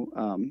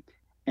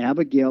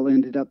 Abigail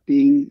ended up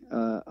being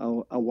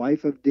a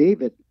wife of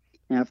David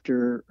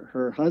after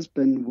her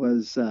husband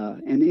was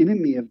an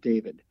enemy of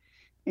David.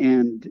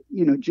 And,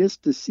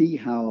 just to see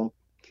how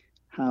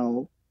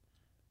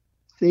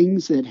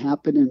things that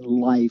happen in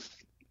life,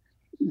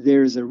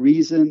 there's a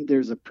reason,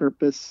 there's a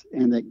purpose,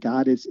 and that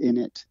God is in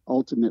it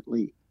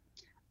ultimately.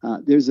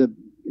 There's a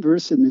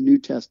verse in the New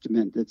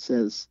Testament that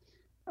says,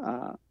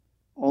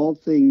 all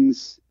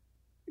things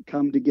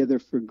come together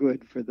for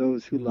good for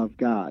those who love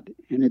God.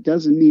 And it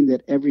doesn't mean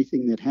that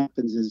everything that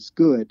happens is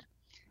good,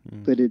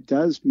 but it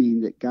does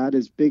mean that God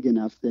is big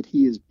enough that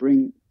he is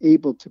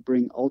able to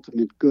bring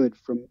ultimate good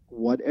from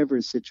whatever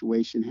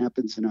situation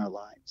happens in our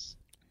lives.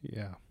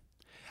 Yeah,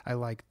 I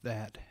like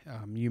that.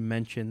 You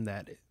mentioned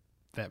that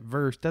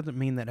verse doesn't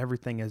mean that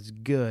everything is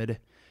good,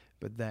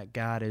 but that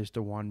God is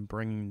the one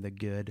bringing the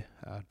good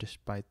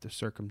despite the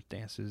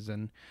circumstances.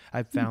 And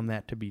I've found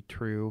that to be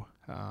true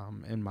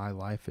in my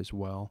life as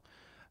well.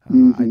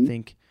 I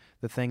think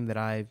the thing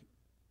that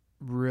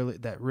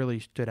really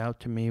stood out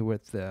to me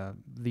with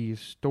these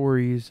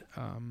stories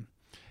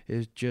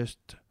is just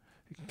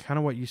kind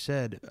of what you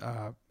said.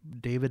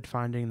 David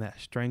finding that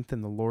strength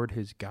in the Lord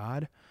his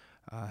God,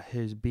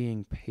 his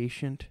being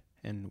patient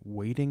and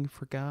waiting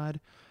for God.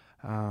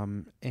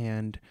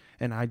 And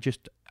I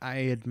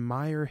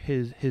admire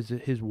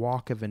his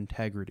walk of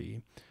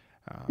integrity.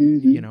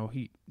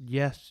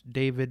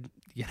 David,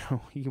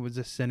 he was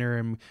a sinner,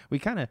 and we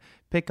kind of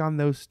pick on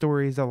those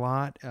stories a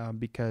lot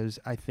because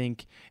I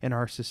think in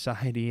our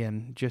society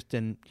and just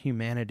in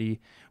humanity,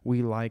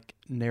 we like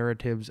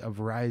narratives of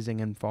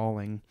rising and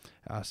falling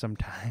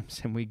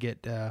sometimes, and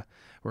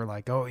we're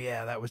like, oh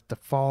yeah, that was the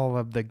fall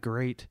of the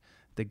great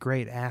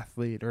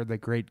athlete or the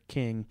great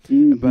king,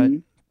 but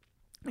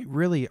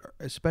really,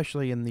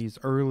 especially in these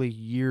early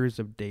years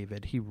of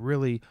David, he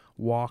really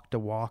walked a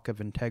walk of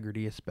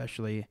integrity,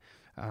 especially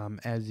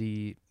as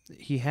he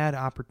had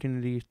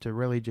opportunities to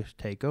really just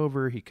take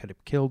over. He could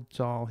have killed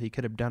Saul. He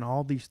could have done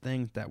all these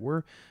things that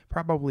were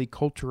probably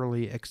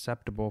culturally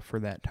acceptable for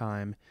that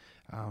time,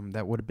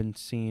 that would have been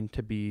seen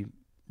to be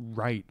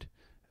right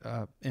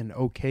and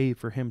okay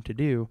for him to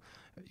do.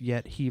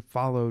 Yet he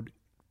followed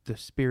the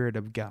Spirit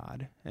of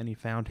God, and he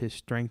found his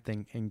strength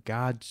in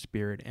God's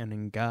Spirit and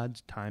in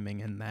God's timing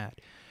in that.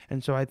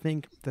 And so I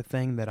think the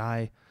thing that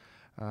I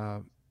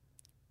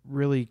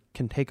really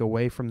can take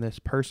away from this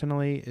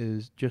personally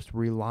is just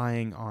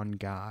relying on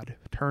God,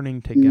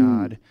 turning to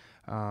God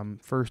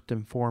first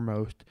and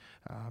foremost,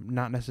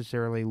 not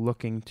necessarily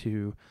looking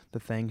to the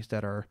things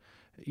that are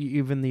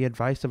even the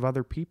advice of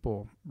other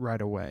people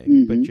right away,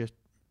 but just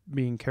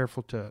being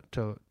careful to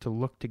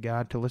look to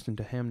God, to listen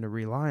to him, to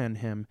rely on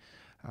him,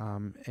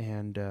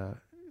 and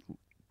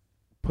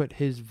put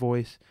his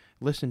voice,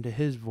 listen to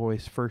his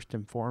voice first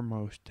and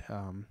foremost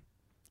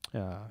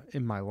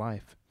in my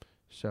life.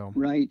 So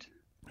right.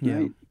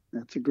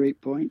 That's a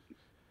great point.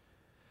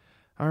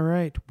 All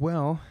right.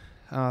 Well,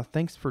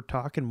 thanks for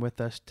talking with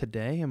us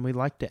today, and we'd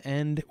like to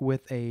end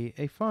with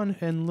a fun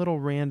and little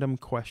random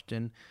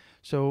question.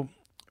 So,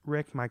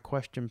 Rick, my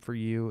question for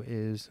you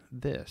is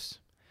this: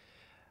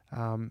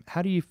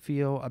 how do you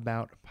feel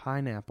about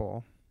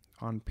pineapple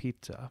on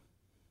pizza?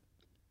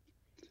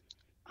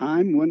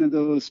 I'm one of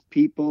those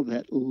people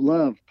that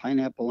love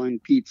pineapple on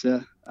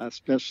pizza,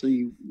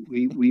 especially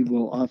we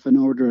will often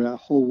order a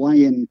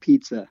Hawaiian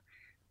pizza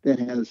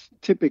that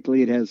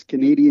typically it has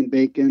Canadian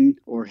bacon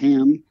or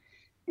ham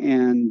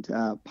and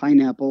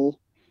pineapple,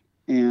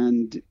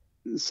 and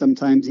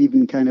sometimes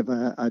even kind of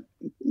a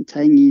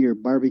tangy or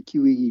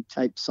barbecue-y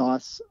type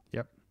sauce.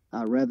 Yep.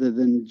 Rather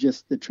than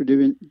just the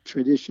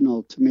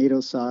traditional tomato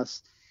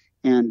sauce.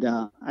 And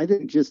I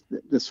think just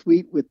the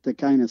sweet with the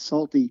kind of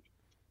salty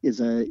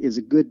is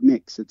a good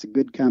mix. It's a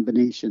good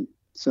combination.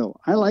 So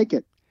I like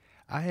it.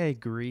 I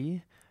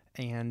agree,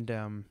 and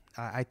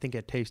I think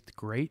it tastes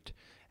great.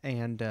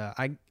 And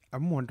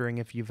I'm wondering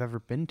if you've ever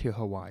been to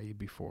Hawaii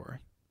before.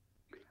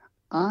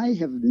 I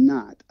have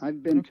not.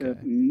 I've been to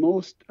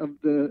most of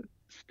the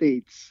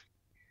states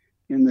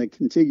in the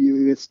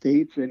contiguous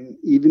states, and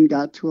even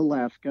got to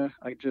Alaska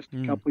just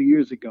a couple of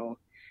years ago.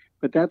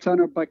 But that's on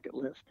our bucket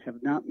list.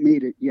 Have not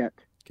made it yet.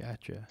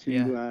 Gotcha.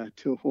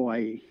 To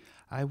Hawaii.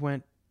 I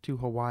went to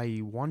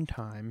Hawaii one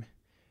time.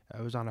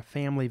 I was on a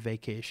family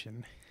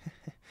vacation.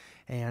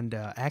 And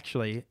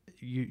actually,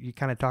 you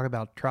kind of talk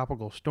about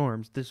tropical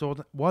storms. This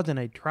wasn't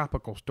a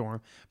tropical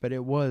storm, but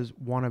it was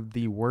one of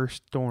the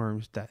worst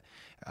storms that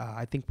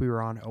I think we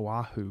were on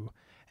Oahu.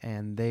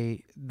 And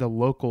the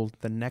locals,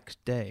 the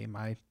next day,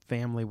 my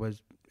family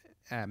was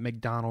at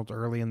McDonald's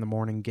early in the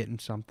morning getting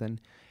something.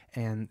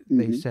 And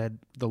they said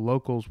the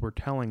locals were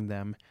telling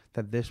them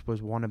that this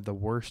was one of the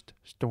worst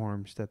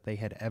storms that they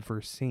had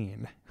ever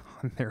seen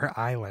on their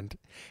island.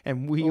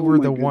 And we were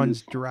the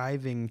ones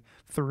driving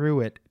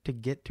through it to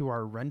get to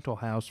our rental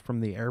house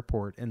from the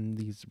airport in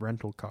these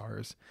rental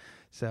cars.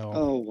 So,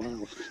 oh,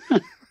 wow.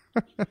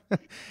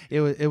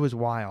 it was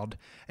wild.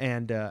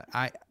 And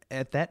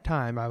at that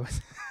time,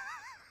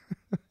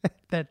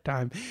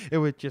 it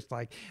was just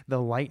like the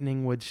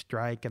lightning would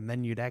strike, and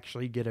then you'd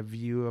actually get a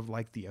view of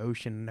like the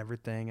ocean and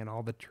everything, and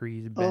all the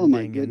trees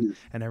bending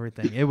and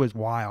everything. It was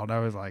wild. I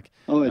was like,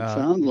 "Oh, it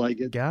sounds like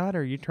it." God,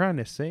 are you trying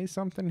to say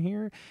something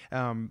here?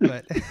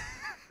 But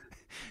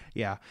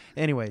yeah.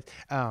 Anyways,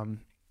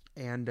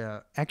 and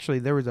actually,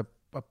 there was a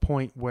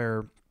point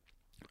where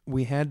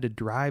we had to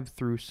drive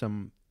through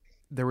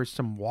there was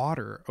some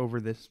water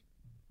over this,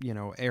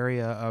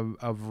 area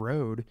of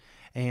road,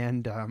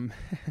 and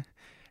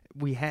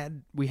we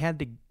had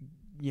to,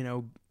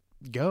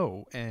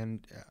 go,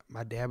 and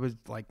my dad was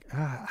like,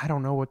 I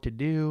don't know what to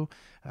do,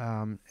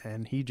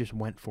 and he just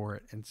went for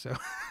it, and so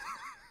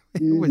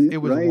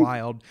it was right.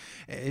 Wild.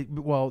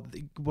 Well,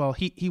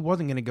 he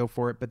wasn't going to go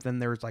for it, but then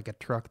there was like a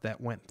truck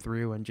that went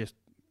through and just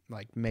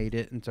like made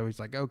it, and so he's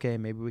like, okay,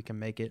 maybe we can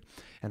make it,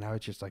 and I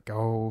was just like,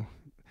 oh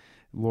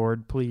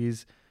Lord,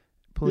 please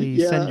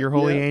send your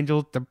holy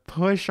angels to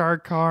push our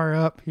car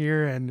up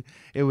here. And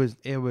it was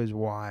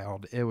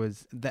wild. It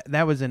was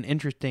that was an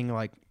interesting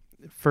like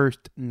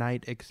first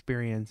night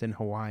experience in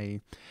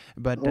Hawaii.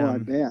 But I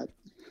bet.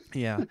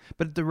 Yeah,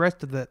 but the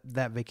rest of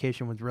that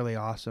vacation was really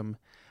awesome.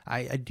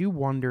 I do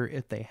wonder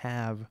if they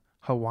have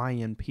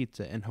Hawaiian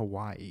pizza in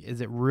Hawaii.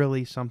 Is it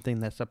really something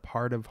that's a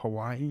part of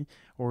Hawaii,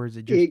 or is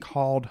it just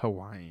called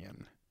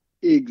Hawaiian?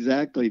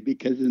 Exactly,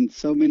 because in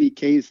so many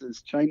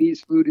cases,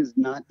 Chinese food is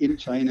not in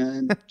China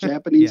and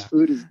Japanese Yeah.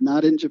 food is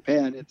not in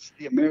Japan. It's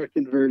the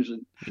American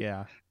version.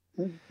 Yeah.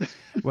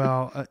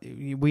 Well,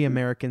 we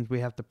Americans,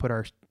 we have to put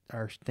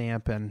our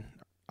stamp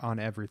on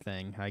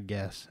everything, I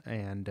guess.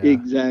 And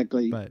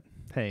Exactly. but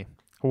hey,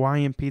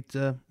 Hawaiian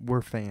pizza,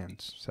 we're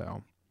fans.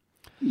 So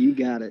You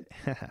got it.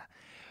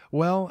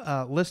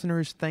 well,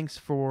 listeners, thanks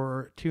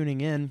for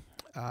tuning in.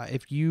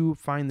 If you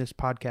find this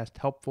podcast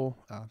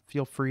helpful,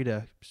 feel free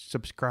to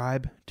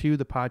subscribe to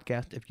the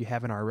podcast if you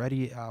haven't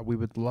already. We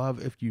would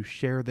love if you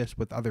share this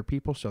with other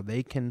people so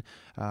they can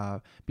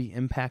be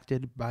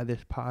impacted by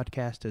this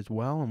podcast as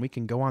well, and we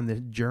can go on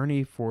this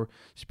journey for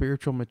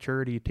spiritual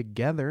maturity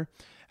together,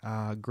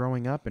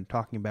 growing up and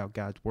talking about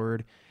God's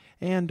Word.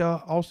 And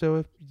also,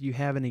 if you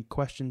have any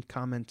questions,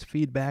 comments,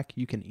 feedback,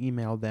 you can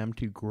email them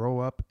to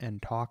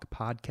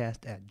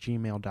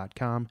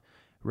growupandtalkpodcast@gmail.com.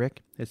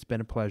 Rick, it's been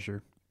a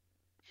pleasure.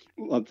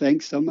 Well,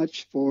 thanks so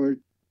much for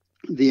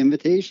the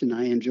invitation.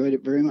 I enjoyed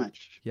it very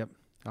much. Yep.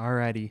 All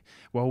righty.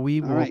 Well, we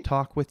will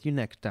talk with you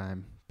next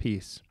time.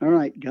 Peace. All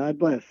right. God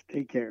bless.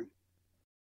 Take care.